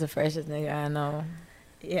dad's the freshest nigga I know.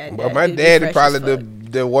 Yeah, But my dude be daddy fresh probably as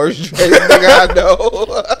fuck. the worst dressed nigga I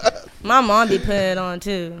know. My mom be putting it on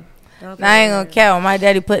too. Don't Now, I ain't put it gonna on. cap. When my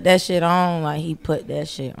daddy put that shit on, like he put that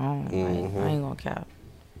shit on. Mhm. Like, I ain't gonna cap.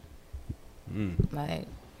 Like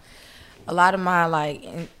a lot of my like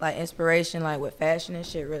inspiration like with fashion and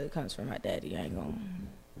shit really comes from my daddy. I ain't gonna,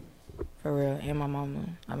 for real, and my mama.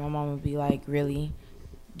 Like my mama be like really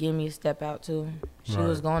give me a step out too. She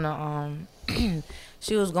was gonna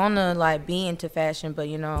she was gonna like be into fashion, but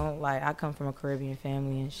you know, like I come from a Caribbean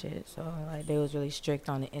family and shit, so like they was really strict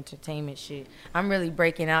on the entertainment shit. I'm really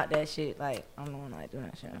breaking out that shit. Like I'm the one like doing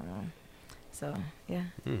that shit. So yeah,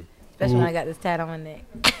 especially when I got this tat on my neck.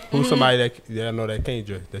 Who's somebody that I know that can't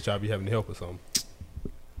dress that y'all be having to help or something?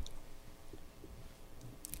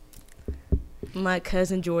 My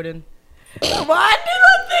cousin Jordan. Why did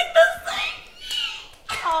I think the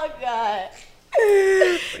same? Oh God.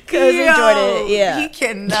 Cousin Jordan, yeah. He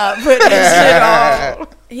cannot put that shit on.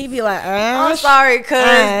 He be like, I'm sorry, cuz.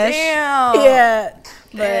 Damn. Yeah.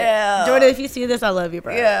 But Yeah. Jordan, if you see this, I love you,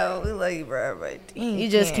 bro. Yeah, we love you, bro. But You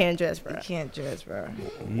just can't dress, bro. You can't dress, bro.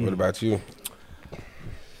 What about you?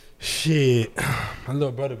 Shit, my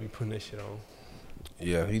little brother be putting that shit on.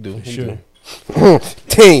 Yeah, he do. He Sure. do.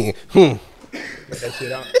 Team. That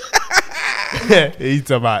shit out. He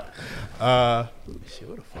talking about shit.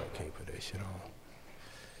 What the fuck can't put that shit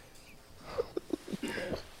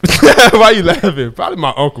on? Why you laughing? Probably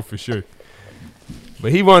my uncle for sure.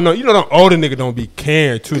 But he wanna know. You know, them older nigga don't be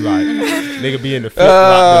caring too. Like nigga be in the flip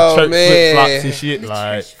flop, the church flip flops and shit.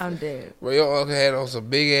 Like I'm dead. Bro, your uncle had on some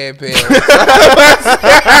big ass pants.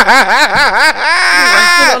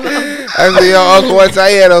 I see your uncle one time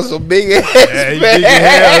he had on some big ass yeah, he big in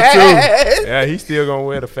hell too. Yeah, he still gonna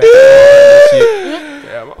wear the fat shit.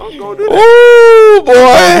 Yeah, my uncle gonna do that. Ooh, boy.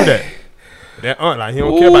 Gonna do that. That aunt, like he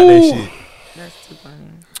don't care about that shit. That's too funny.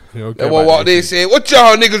 He don't care That one about walked that in and shit. said, "What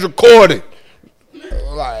y'all niggas recording?"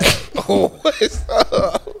 Like, what's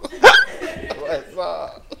up? What's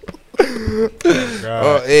up? God.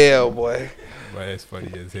 Oh yeah, boy. But it's funny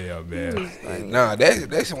as hell, man. Nah,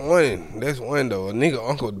 that's one. That's one though. A nigga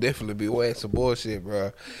uncle definitely be wearing some bullshit,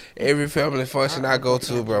 bro. Every family function I go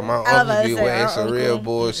to, bro, my about uncle to be say, wearing our some uncle. real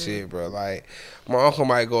bullshit, bro. Like my uncle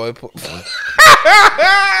might go and put.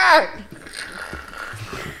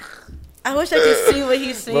 I wish I could see what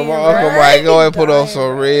he's saying. But my uncle might go and put on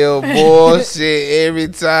some real bullshit every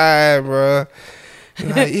time, bro.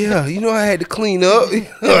 Like, yeah, you know I had to clean up.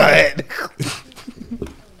 I had to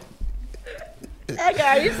That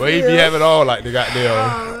guy, you But he be having all like the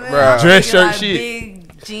goddamn Bruh. dress shirt Like shit.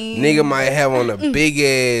 big jeans. Nigga might have on a big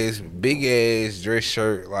ass dress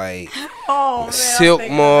shirt, like Oh, man, silk I'm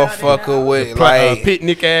thinking about it motherfucker now. with Like like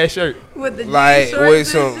picnic ass shirt. with the like jean shorts with and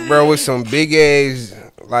some shit. bro with some big ass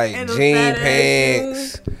like And those jean fat ass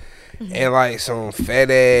pants and like some fat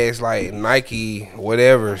ass like Nike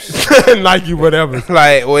whatever's Nike whatever.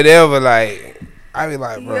 like whatever like I be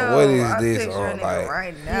like bro Yo, what is I this picture a on nigga like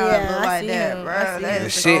right now Yeah, look I like see that, him. bro. I see That him. the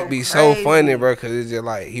is shit be so crazy. funny bro because it's just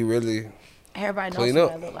like he really Everybody knows Clean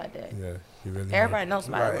somebody up. look like that. Yeah, you really Everybody knows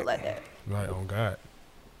somebody Right. look like that. right on God.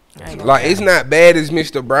 I ain't gonna like lie. it's not bad as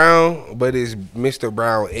Mr. Brown but it's Mr.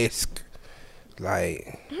 Brown-esque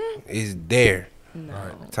like it's there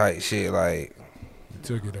Right. type shit like You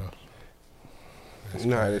took it off. you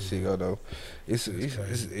know how this shit go though. It's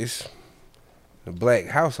the black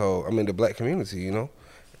household. I mean the black community. You know,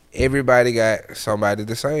 everybody got somebody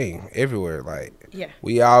the same everywhere. Like Yeah.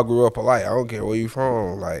 we all grew up alike. I don't care where you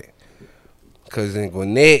from. Like, cause in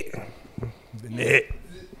Gwinnett,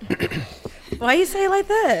 Why you say it like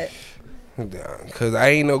that? cause I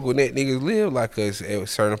ain't know Gwinnett niggas live like us at a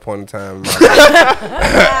certain point in time. In my life.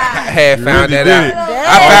 I had found really that did. out.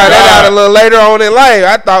 I found that out a little later on in life.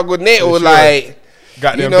 I thought Gwinnett was sure. like.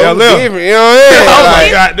 Goddamn You know, Bel Air. different, you know what I mean? Oh my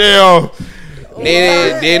Like, goddamn.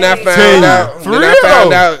 Then I Tell found you, out. for Then I real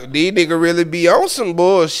found though. out these niggas really be on some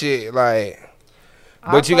bullshit. Like,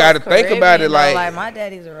 but you Our got to folks think about Caribbean, it. though, Like, my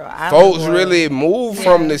daddy's a real island folks boy. really move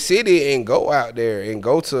from the city and go out there and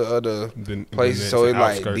go to other The places. next So it's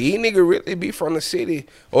like outskirts. these niggas really be from the city,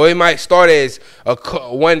 or it might start as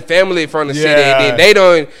one family from the city, and Yeah. then they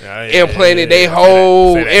done Yeah, implanted yeah. their Say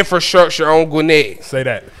whole that. infrastructure on Gwinnett. Say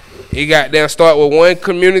that. He got down start with one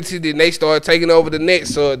community, then they started taking over the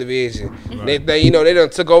next subdivision. Next thing you know, they done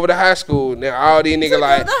took over the high school. Now all these niggas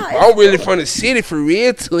like, over the high I'm really from the city for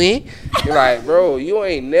real, twin. You're like, bro, you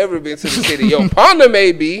ain't never been to the city. Your partner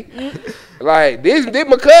may be. Like, this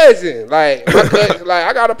my cousin. Like, my cousin, like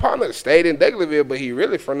I got a partner that stayed in Douglasville, but he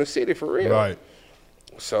really from the city for real. Right.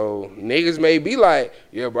 So niggas may be like,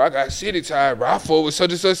 yeah, bro, I got city time, bro. I fought with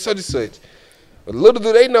such and such, such and such. But little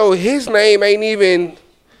do they know his name ain't even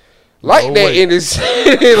like No that way. in the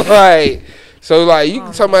city. Like, so like you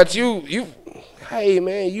talking about you, hey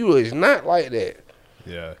man, you is not like that.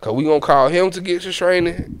 Yeah. Cause we gonna call him to get your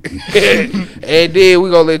training, and then we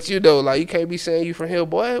gonna let you know. Like you can't be saying you from here,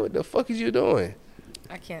 boy. What the fuck is you doing?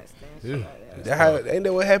 I can't stand Yeah. shit like That ain't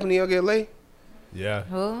that what happened in your LA? Yeah.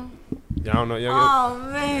 Who? Y'all don't know young. Oh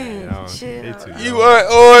man, Yeah, chill. they too You young.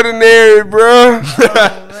 unordinary, bro.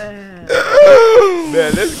 Oh man.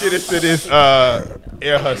 Man, let's get into this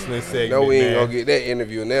air hustling segment. No, we ain't man. gonna get that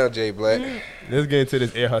interview now, Jay Black. Let's get into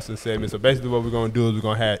this air hustling segment. So basically, what we're gonna do is we're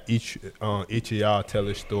gonna have each of y'all tell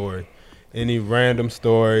a story, any random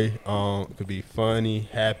story. It could be funny,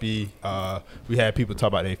 happy. We had people talk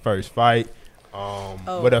about their first fight.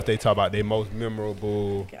 What else they talk about? Their most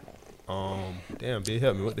memorable. Damn, big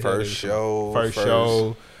help me. What the hell? First show. First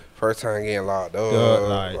show. First time getting locked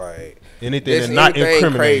up. Like anything Just that's not anything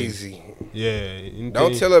incriminating. crazy. Yeah. Anything.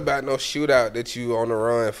 Don't tell her about no shootout that you on the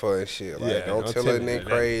run for and shit. Like, Yeah, don't tell tell her me anything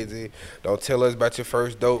that. crazy. Don't tell us about your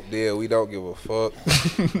first dope deal. We don't give a fuck.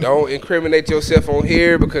 Don't incriminate yourself on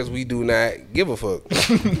here because we do not give a fuck.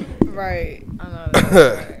 Right. I know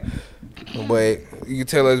that. But you can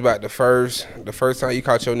tell us about the first time you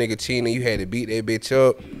caught your nigga cheating and you had to beat that bitch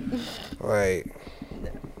up. Like,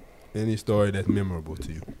 Any story that's memorable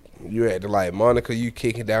to you. you had to like Monica, you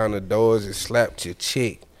kicking down the doors and slapped your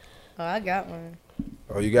chick. Oh, I got one.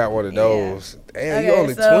 Oh, you got one of those. Damn, you Okay,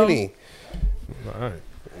 only so- 20. All right.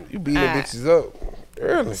 You beating bitches up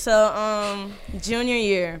early. So, junior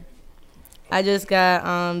year, I just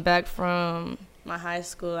got back from my high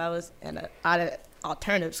school. I was at an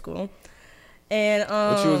alternative school, and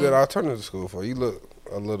What you was at alternative school for? You look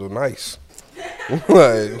a little nice.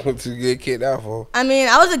 Like, what you get kicked out for? I mean,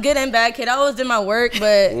 I was a good and bad kid. I always did my work,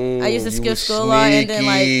 but I used to you skip was school a lot. And then,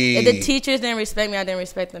 like, if the sneaky. teachers didn't respect me, I didn't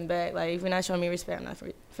respect them back. Like, if you're not showing me respect, I'm not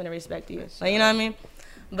finna respect you. Like, you know what I mean?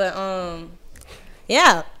 But,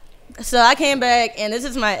 yeah. So I came back, and this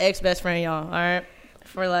is my ex-best friend, y'all, all right?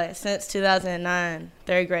 For, like, since 2009,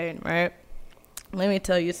 third grade, right? Let me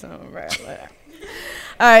tell you something, bro. Like,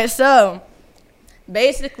 all right, so,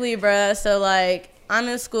 basically, bruh, so, like, I'm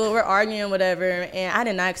in school, we're arguing, whatever, and I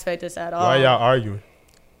did not expect this at all. Why y'all arguing?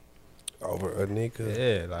 Over a nigga.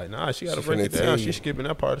 Yeah, like nah, she gotta She break finna it tell down. you. She's skipping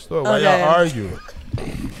that part of the story. Why Okay. y'all arguing?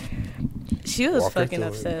 She was Walk her fucking through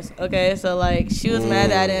it. obsessed. Okay, so like she was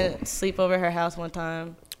mad that I didn't sleep over her house one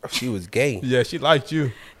time. She was gay. Yeah, she liked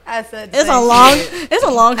you. I said It's the a same long, shit. it's a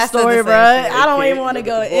long I said the story, same bro. shit. I don't even want to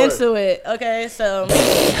go into it. Okay, so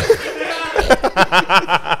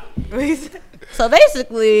so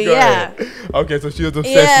basically, Go yeah, ahead. Okay, so she was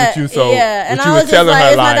obsessed with you. So yeah, and what you I was just telling like, her,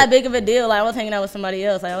 it's like, not that big of a deal. Like I was hanging out with somebody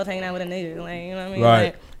else. Like I was hanging out with a nigga. Like you know what I mean? Right.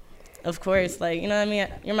 Like, of course, like you know what I mean.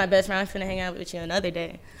 You're my best friend. I'm finna hang out with you another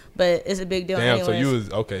day. But it's a big deal. damn. anyways. So you was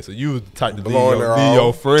okay. So you was the type to leave Blowing her your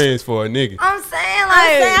off. friends for a nigga. I'm saying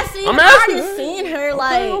I like seen, I'm I asking. already seen her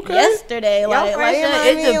like okay. yesterday. your Like, friendship, you know what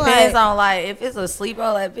it I mean? depends Like, on like if it's a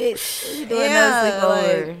sleepover, like bitch, what you doing Yeah, another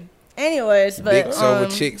sleepover? like, anyways, but Dicks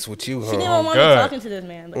over chicks with you, she didn't huh? even want me God. talking to this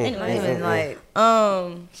man. But Not anyways, even like Keep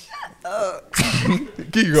going. so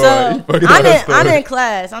You fucking up that I'm story. in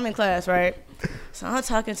class. I'm in class, right? So I'm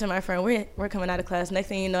talking to my friend. We're coming out of class. Next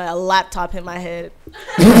thing you know, a laptop hit my head.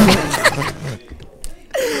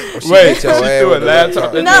 Wait, She she threw a with the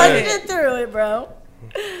laptop. in No, your she hand. just threw it, bro.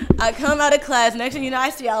 I come out of class. Next thing you know, I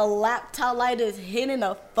see a laptop light is hitting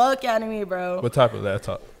the fuck out of me, bro. What type of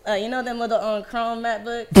laptop? You know them little Chrome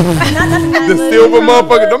MacBook? not the The silver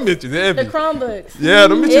motherfucker. Them The bitches heavy. Chromebooks. Yeah,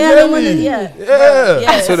 them bitches Yeah, them heavy. ones, yeah. Yeah.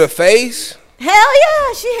 Yes. To the face? Hell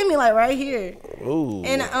yeah, she hit me like right here. Ooh.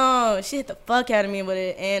 And she hit the fuck out of me with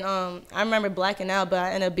it. And I remember blacking out, but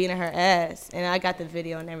I ended up beating her ass. And I got the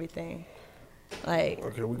video and everything. Like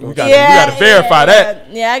Okay, we We gonna gotta verify that.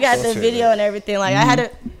 Yeah, I got the Don't say video that. and everything. Like I had to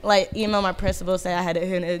like email my principal say I had a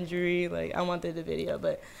head injury. Like I wanted the video,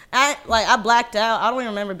 but I blacked out. I don't even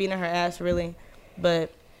remember beating her ass really,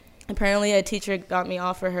 but apparently a teacher got me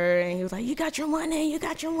off for her, and he was like, "You got your one in. You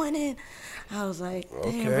got your one in." I was like, "Damn,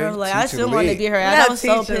 Okay, bro!" Like I teacher still wanted to lit. beat her ass. I was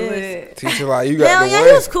so teacher pissed. lit. teacher like you got Hell the yeah, one.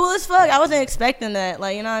 he was cool as fuck. I wasn't expecting that.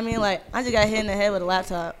 Like you know what I mean? Like I just got hit in the head with a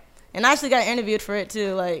laptop, and I actually got interviewed for it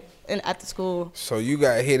too. Like at the school. So you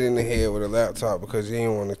got hit in the head with a laptop because you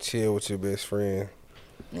didn't want to chill with your best friend.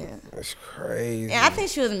 Yeah. That's crazy. And I think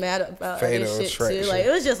she was mad about Fatal this shit attraction. too. Like it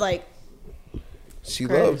was just like she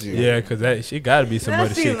crazy. loved you. Yeah, cause that she gotta be some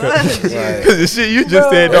other She shit. loves Cause you. Like, the shit you just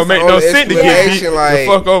Bro, said don't that's make the no only sense to get beat explanation, the like-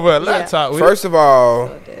 fuck over a laptop with. first of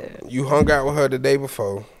all, you hung out with her the day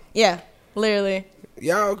before. yeah, literally.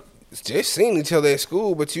 Y'all just seen each other at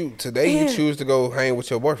school, but today you choose to go hang with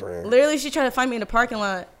your boyfriend. Literally, she tried to find me in the parking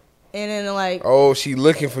lot, and then like Oh, she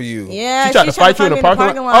looking for you. yeah, She tried to fight you in the find me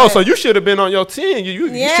parking lot. Oh, so you should have been on your 10. You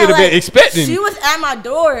Yeah, should have like, been expecting. She was at my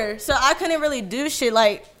door, so I couldn't really do shit.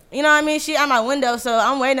 Like You know what I mean? She at my window, so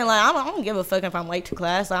I'm waiting. Like I don't give a fuck if I'm late to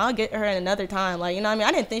class. Like I'll get her in another time. Like you know what I mean?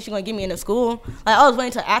 I didn't think she gonna get me into school. Like I was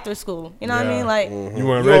waiting till after school. You know what I mean? Like you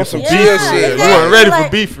weren't ready for beef. shit. You weren't ready for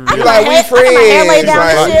beef. For real. You like, we friends. I got my hair laid down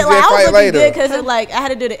Like, and we shit. just Like I was fight looking good later. because like I had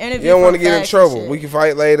to do the interview. You don't want to get in trouble. We can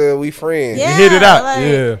fight later. We friends. Yeah, hit it out. like,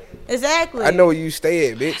 Yeah. Exactly. I know where you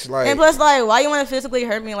stay at, bitch. Like, And plus, like, why you want to physically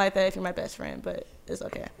hurt me like that if you're my best friend? But it's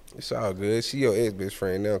okay. it's all good. She your ex-best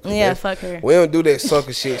friend now. Yeah, fuck her. We don't do that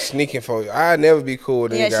sucker shit sneaking for you. I'd never be cool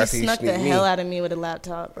with a Yeah, nigga after she he snuck sneak the me. hell out of me with a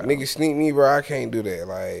laptop, bro. Nigga sneak me, bro. I can't do that.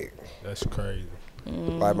 Like, That's crazy.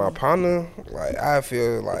 like my partner, like I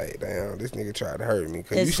feel like, damn, this nigga tried to hurt me.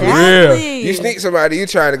 Cause Exactly. you sneak somebody, you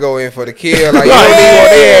trying to go in for the kill. Like, you don't even want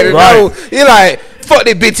their to know. You like, fuck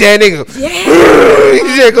this bitch ass nigga. Yeah.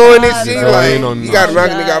 You just go in this shit. Go Like, in on you gotta Oh, knock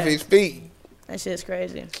a God. nigga off his feet. That shit's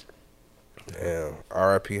crazy. Damn.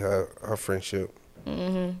 R.I.P. her friendship.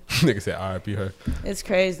 Nigga said R.I.P. her. It's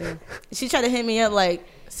crazy. She tried to hit me up like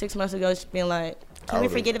 6 months ago. She being like, "Can we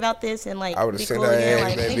forget about this and like I would have be sent cool her again?" ass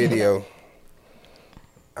Like, that nigga. video.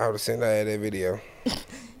 I would have sent her that video.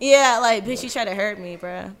 Yeah, like bitch, she tried to hurt me,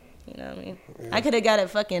 bruh. You know what I mean? I could have got a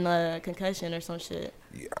fucking concussion or some shit.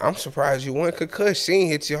 I'm surprised you weren't concussed. She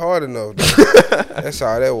ain't hit you hard enough. Though. That's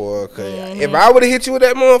all that was. Cause if I would have hit you with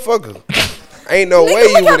that motherfucker, ain't no way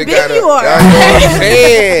look you how would have big got you up. are. That's what I'm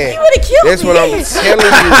saying. You would've killed That's me. what I'm telling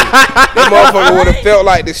you. That motherfucker would have felt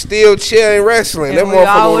like the steel chair in wrestling. That And we all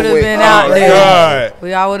motherfucker would have went been out my there. God.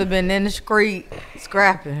 We all would have been in the street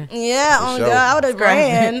scrapping. Yeah, oh sure. God, I would have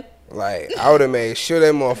ran. Like, I would have made sure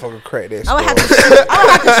that motherfucker cracked that I would skull. have to shoot. I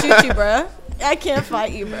would have to shoot you, bruh. I can't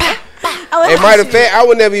fight you, bruh. I would And have matter to of fact, I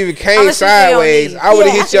would never even came I'ma shoot you on sideways. me. I would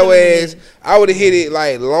have Yeah, hit your I ass. I would have hit it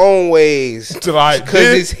like long ways. To like Cause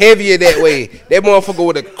this. it's heavier that way. That motherfucker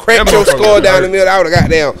would have cracked That your motherfucker skull down hurt. the middle. I would have got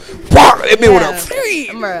down. That bitch would Yeah. have.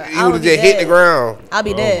 Bruh, You I would would have be just hit the dead. ground. I'll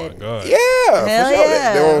be Oh my dead. God. Yeah, Hell for sure.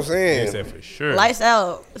 yeah. That's what I'm He saying. said for sure. Lights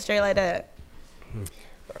out, straight like that.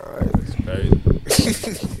 That's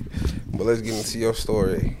crazy. But let's get into your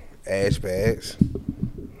story, Ash Bags.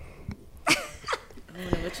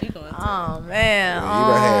 What you going through? Oh man.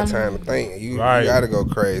 You done had time to think. You Right. gotta go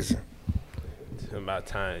crazy. It's about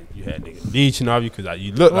time you had niggas leeching off you because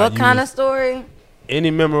you look like What you kind was- of story?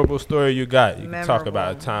 any memorable story you got. You can talk Memorable.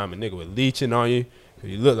 about a time a nigga was leeching on you.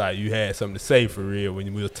 You look like you had something to say for real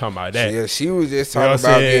when we was talking about that. Yeah, she was just You know talking what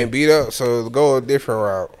I'm about saying? getting beat up, so go a different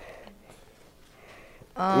route.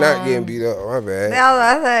 Not getting beat up. My bad. I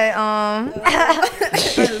was about to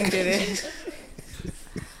say, just kidding.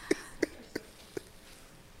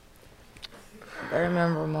 Very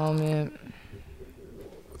memorable moment.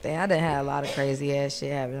 Damn, I done had a lot of crazy ass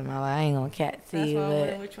shit happen in my life. I ain't gonna cat see,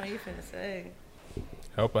 but which one you finna say.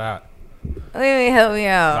 Help her out. what do you mean help me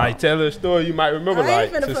out? Like tell her a story you might remember I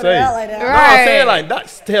ain't like finna to put say. it out like that. No, I'm saying Right. like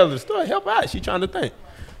not tell her the story. Help her out. She trying to think.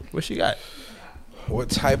 What she got? What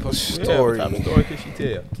type of Yeah, story? what type of story can she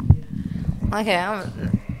tell? Okay,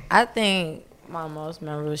 I think my most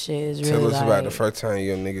memorable shit is really Tell us like, about the first time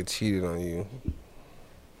your nigga cheated on you.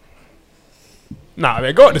 Nah,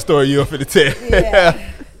 man, go with the story you finna tell.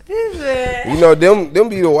 You know them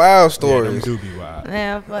be the wild Yeah, them stories. do be wild.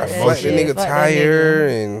 Man, fuck Like, that fuck the shit. nigga Fuck that tire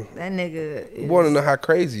nigga. and That nigga. you Is, want to know how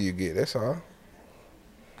crazy you get. That's all.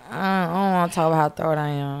 I don't want to talk about how throat I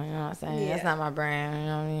am. You know what I'm saying? That's Yeah. not my brand. You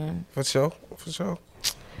know what I mean? For sure. For sure.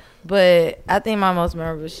 But I think my most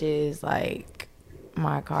memorable shit is like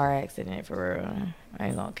my car accident for real. I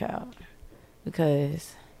ain't gonna count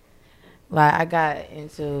because like I got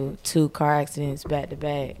into 2 car accidents back to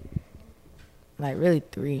back, like really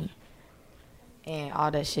 3, and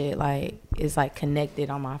all that shit like is like connected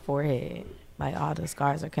on my forehead. Like all the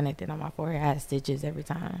scars are connected on my forehead. I had stitches every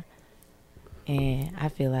time, and I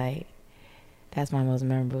feel like that's my most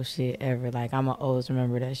memorable shit ever. Like, I'ma always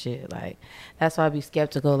remember that shit. Like, that's why I be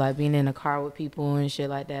skeptical, like, being in a car with people and shit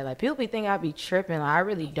like that. Like, people be thinking I be tripping. Like, I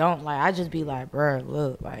really don't. Like, I just be like, bruh,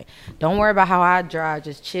 look, like, don't worry about how I drive.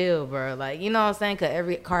 Just chill, bruh. Like, you know what I'm saying? Because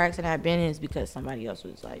every car accident I've been in is because somebody else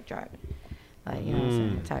was, like, driving. Like, you know what I'm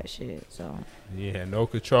saying? Type shit. So, You had no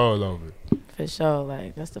control over it. for sure,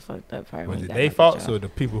 like, that's the fucked up part. when Was you it got they no faults control. or the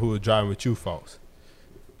people who were driving with you faults?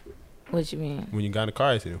 What you mean? When you got in a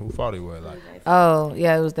car accident, who fault it was? Like, Oh,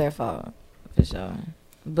 yeah, it was their fault, for sure.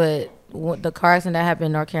 But the car accident that happened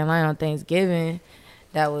in North Carolina on Thanksgiving,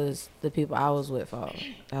 that was the people I was with fault.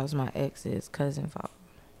 That was my ex's cousin fault.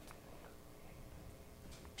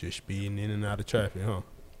 just speeding in and out of traffic, huh?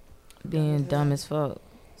 Being dumb as fuck.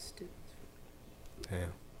 Damn.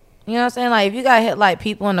 You know what I'm saying? Like, if you got hit, like,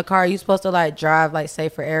 people in the car, you supposed to, like, drive, like,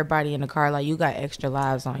 safe for everybody in the car. Like, you got extra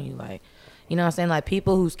lives on you. Like, You know what I'm saying? Like,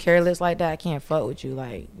 people who's careless like that can't fuck with you,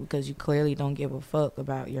 like, because you clearly don't give a fuck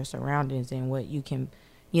about your surroundings and what you can,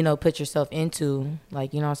 you know, put yourself into.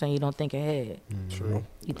 Like, you know what I'm saying? You don't think ahead. True.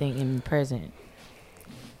 You think in the present.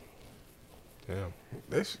 Damn.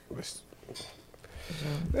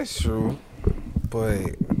 That's true. But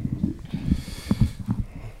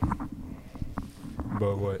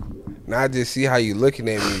what? now I just see how you looking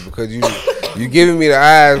at me because you giving me the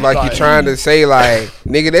eyes like you trying to say like,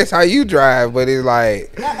 nigga, that's how you drive. But it's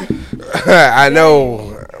like, I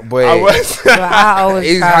know, but I always it's try how to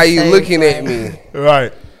you say, looking like, at me.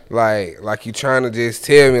 Right. Like you trying to just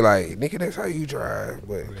tell me like, nigga, that's how you drive.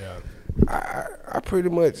 But Yeah. I pretty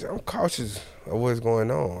much, I'm cautious of what's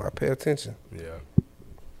going on. I pay attention. Yeah.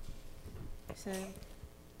 Same.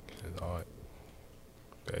 That's hard.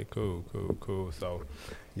 Okay, cool. So,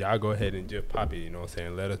 y'all go ahead and just pop it, you know what I'm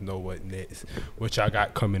saying? Let us know what next, what y'all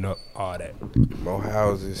got coming up, all that. More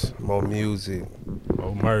houses, more music.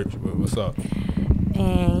 More merch, what's up?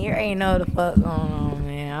 And you already know the fuck going on,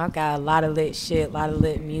 man. I got a lot of lit shit, a lot of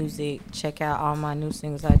lit music. Check out all my new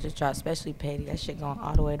singles I just dropped, especially Petty. That shit going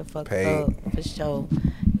all the way the fuck Paid. up, for sure.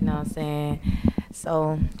 You know what I'm saying?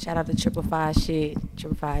 So, shout out to 555 shit,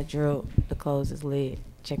 555 Drill. The clothes is lit.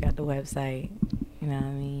 Check out the website. You know what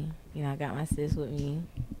I mean? You know, I got my sis with me.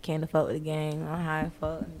 Came to fuck with the gang. I'm high as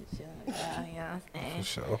fuck. And shit like that, you know what I'm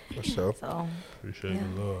saying? For sure. So, Appreciate Yeah.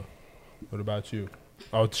 the love. What about you?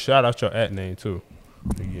 Oh, shout out your at name, too.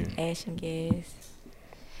 Again. Ashton Gas.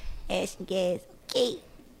 Ashton Gas. Okay.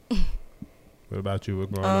 What about you?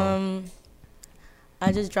 What's going on?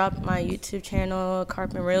 I just dropped my YouTube channel,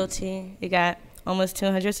 Carpent Realty. It got almost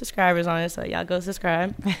 200 subscribers on it, so y'all go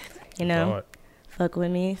subscribe. You know, Hard. fuck with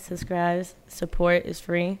me, subscribe, support is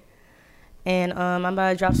free. And I'm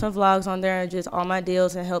about to drop some vlogs on there, just all my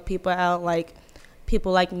deals and help people out, like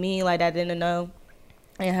people like me, like that didn't know,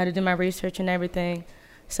 and how to do my research and everything.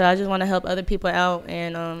 So I just want to help other people out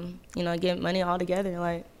and, you know, get money all together,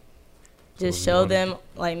 like just So you show wanna- them,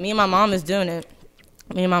 like me and my mom is doing it.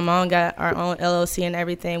 Me and my mom got our own LLC and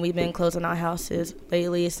everything. We've been closing our houses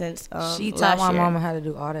lately since She taught last my year. mama how to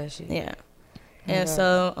do all that shit. Yeah. And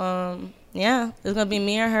so, yeah, it's going to be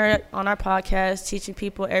me and her on our podcast, teaching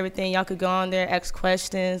people everything. Y'all could go on there, ask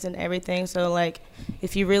questions and everything. So, like,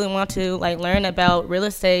 if you really want to, like, learn about real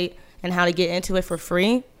estate and how to get into it for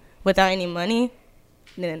free without any money,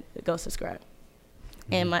 then go subscribe.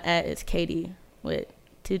 And my ad is Katie with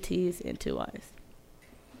 2 T's and 2 Y's.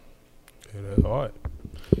 Yeah, that's hard.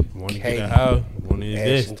 Want to get Katie. a house? Want to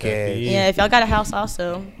invest? Ashton tap in. Gas. Yeah, if y'all got a house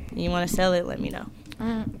also, you want to sell it, let me know.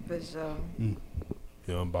 For sure. You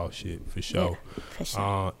know about shit for sure. For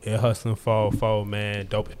sure. Air Hustling Fall, man.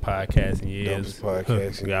 Dopest podcast in years. Dopest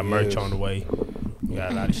podcast in We got merch years. on the way. We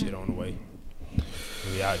got a lot of shit on the way.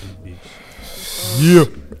 We out this bitch.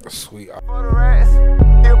 Yeah. Sweet. For the rats,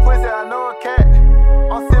 here pussy, I know a cat.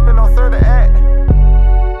 I'm sipping on certain act.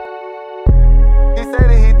 He said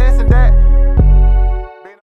that he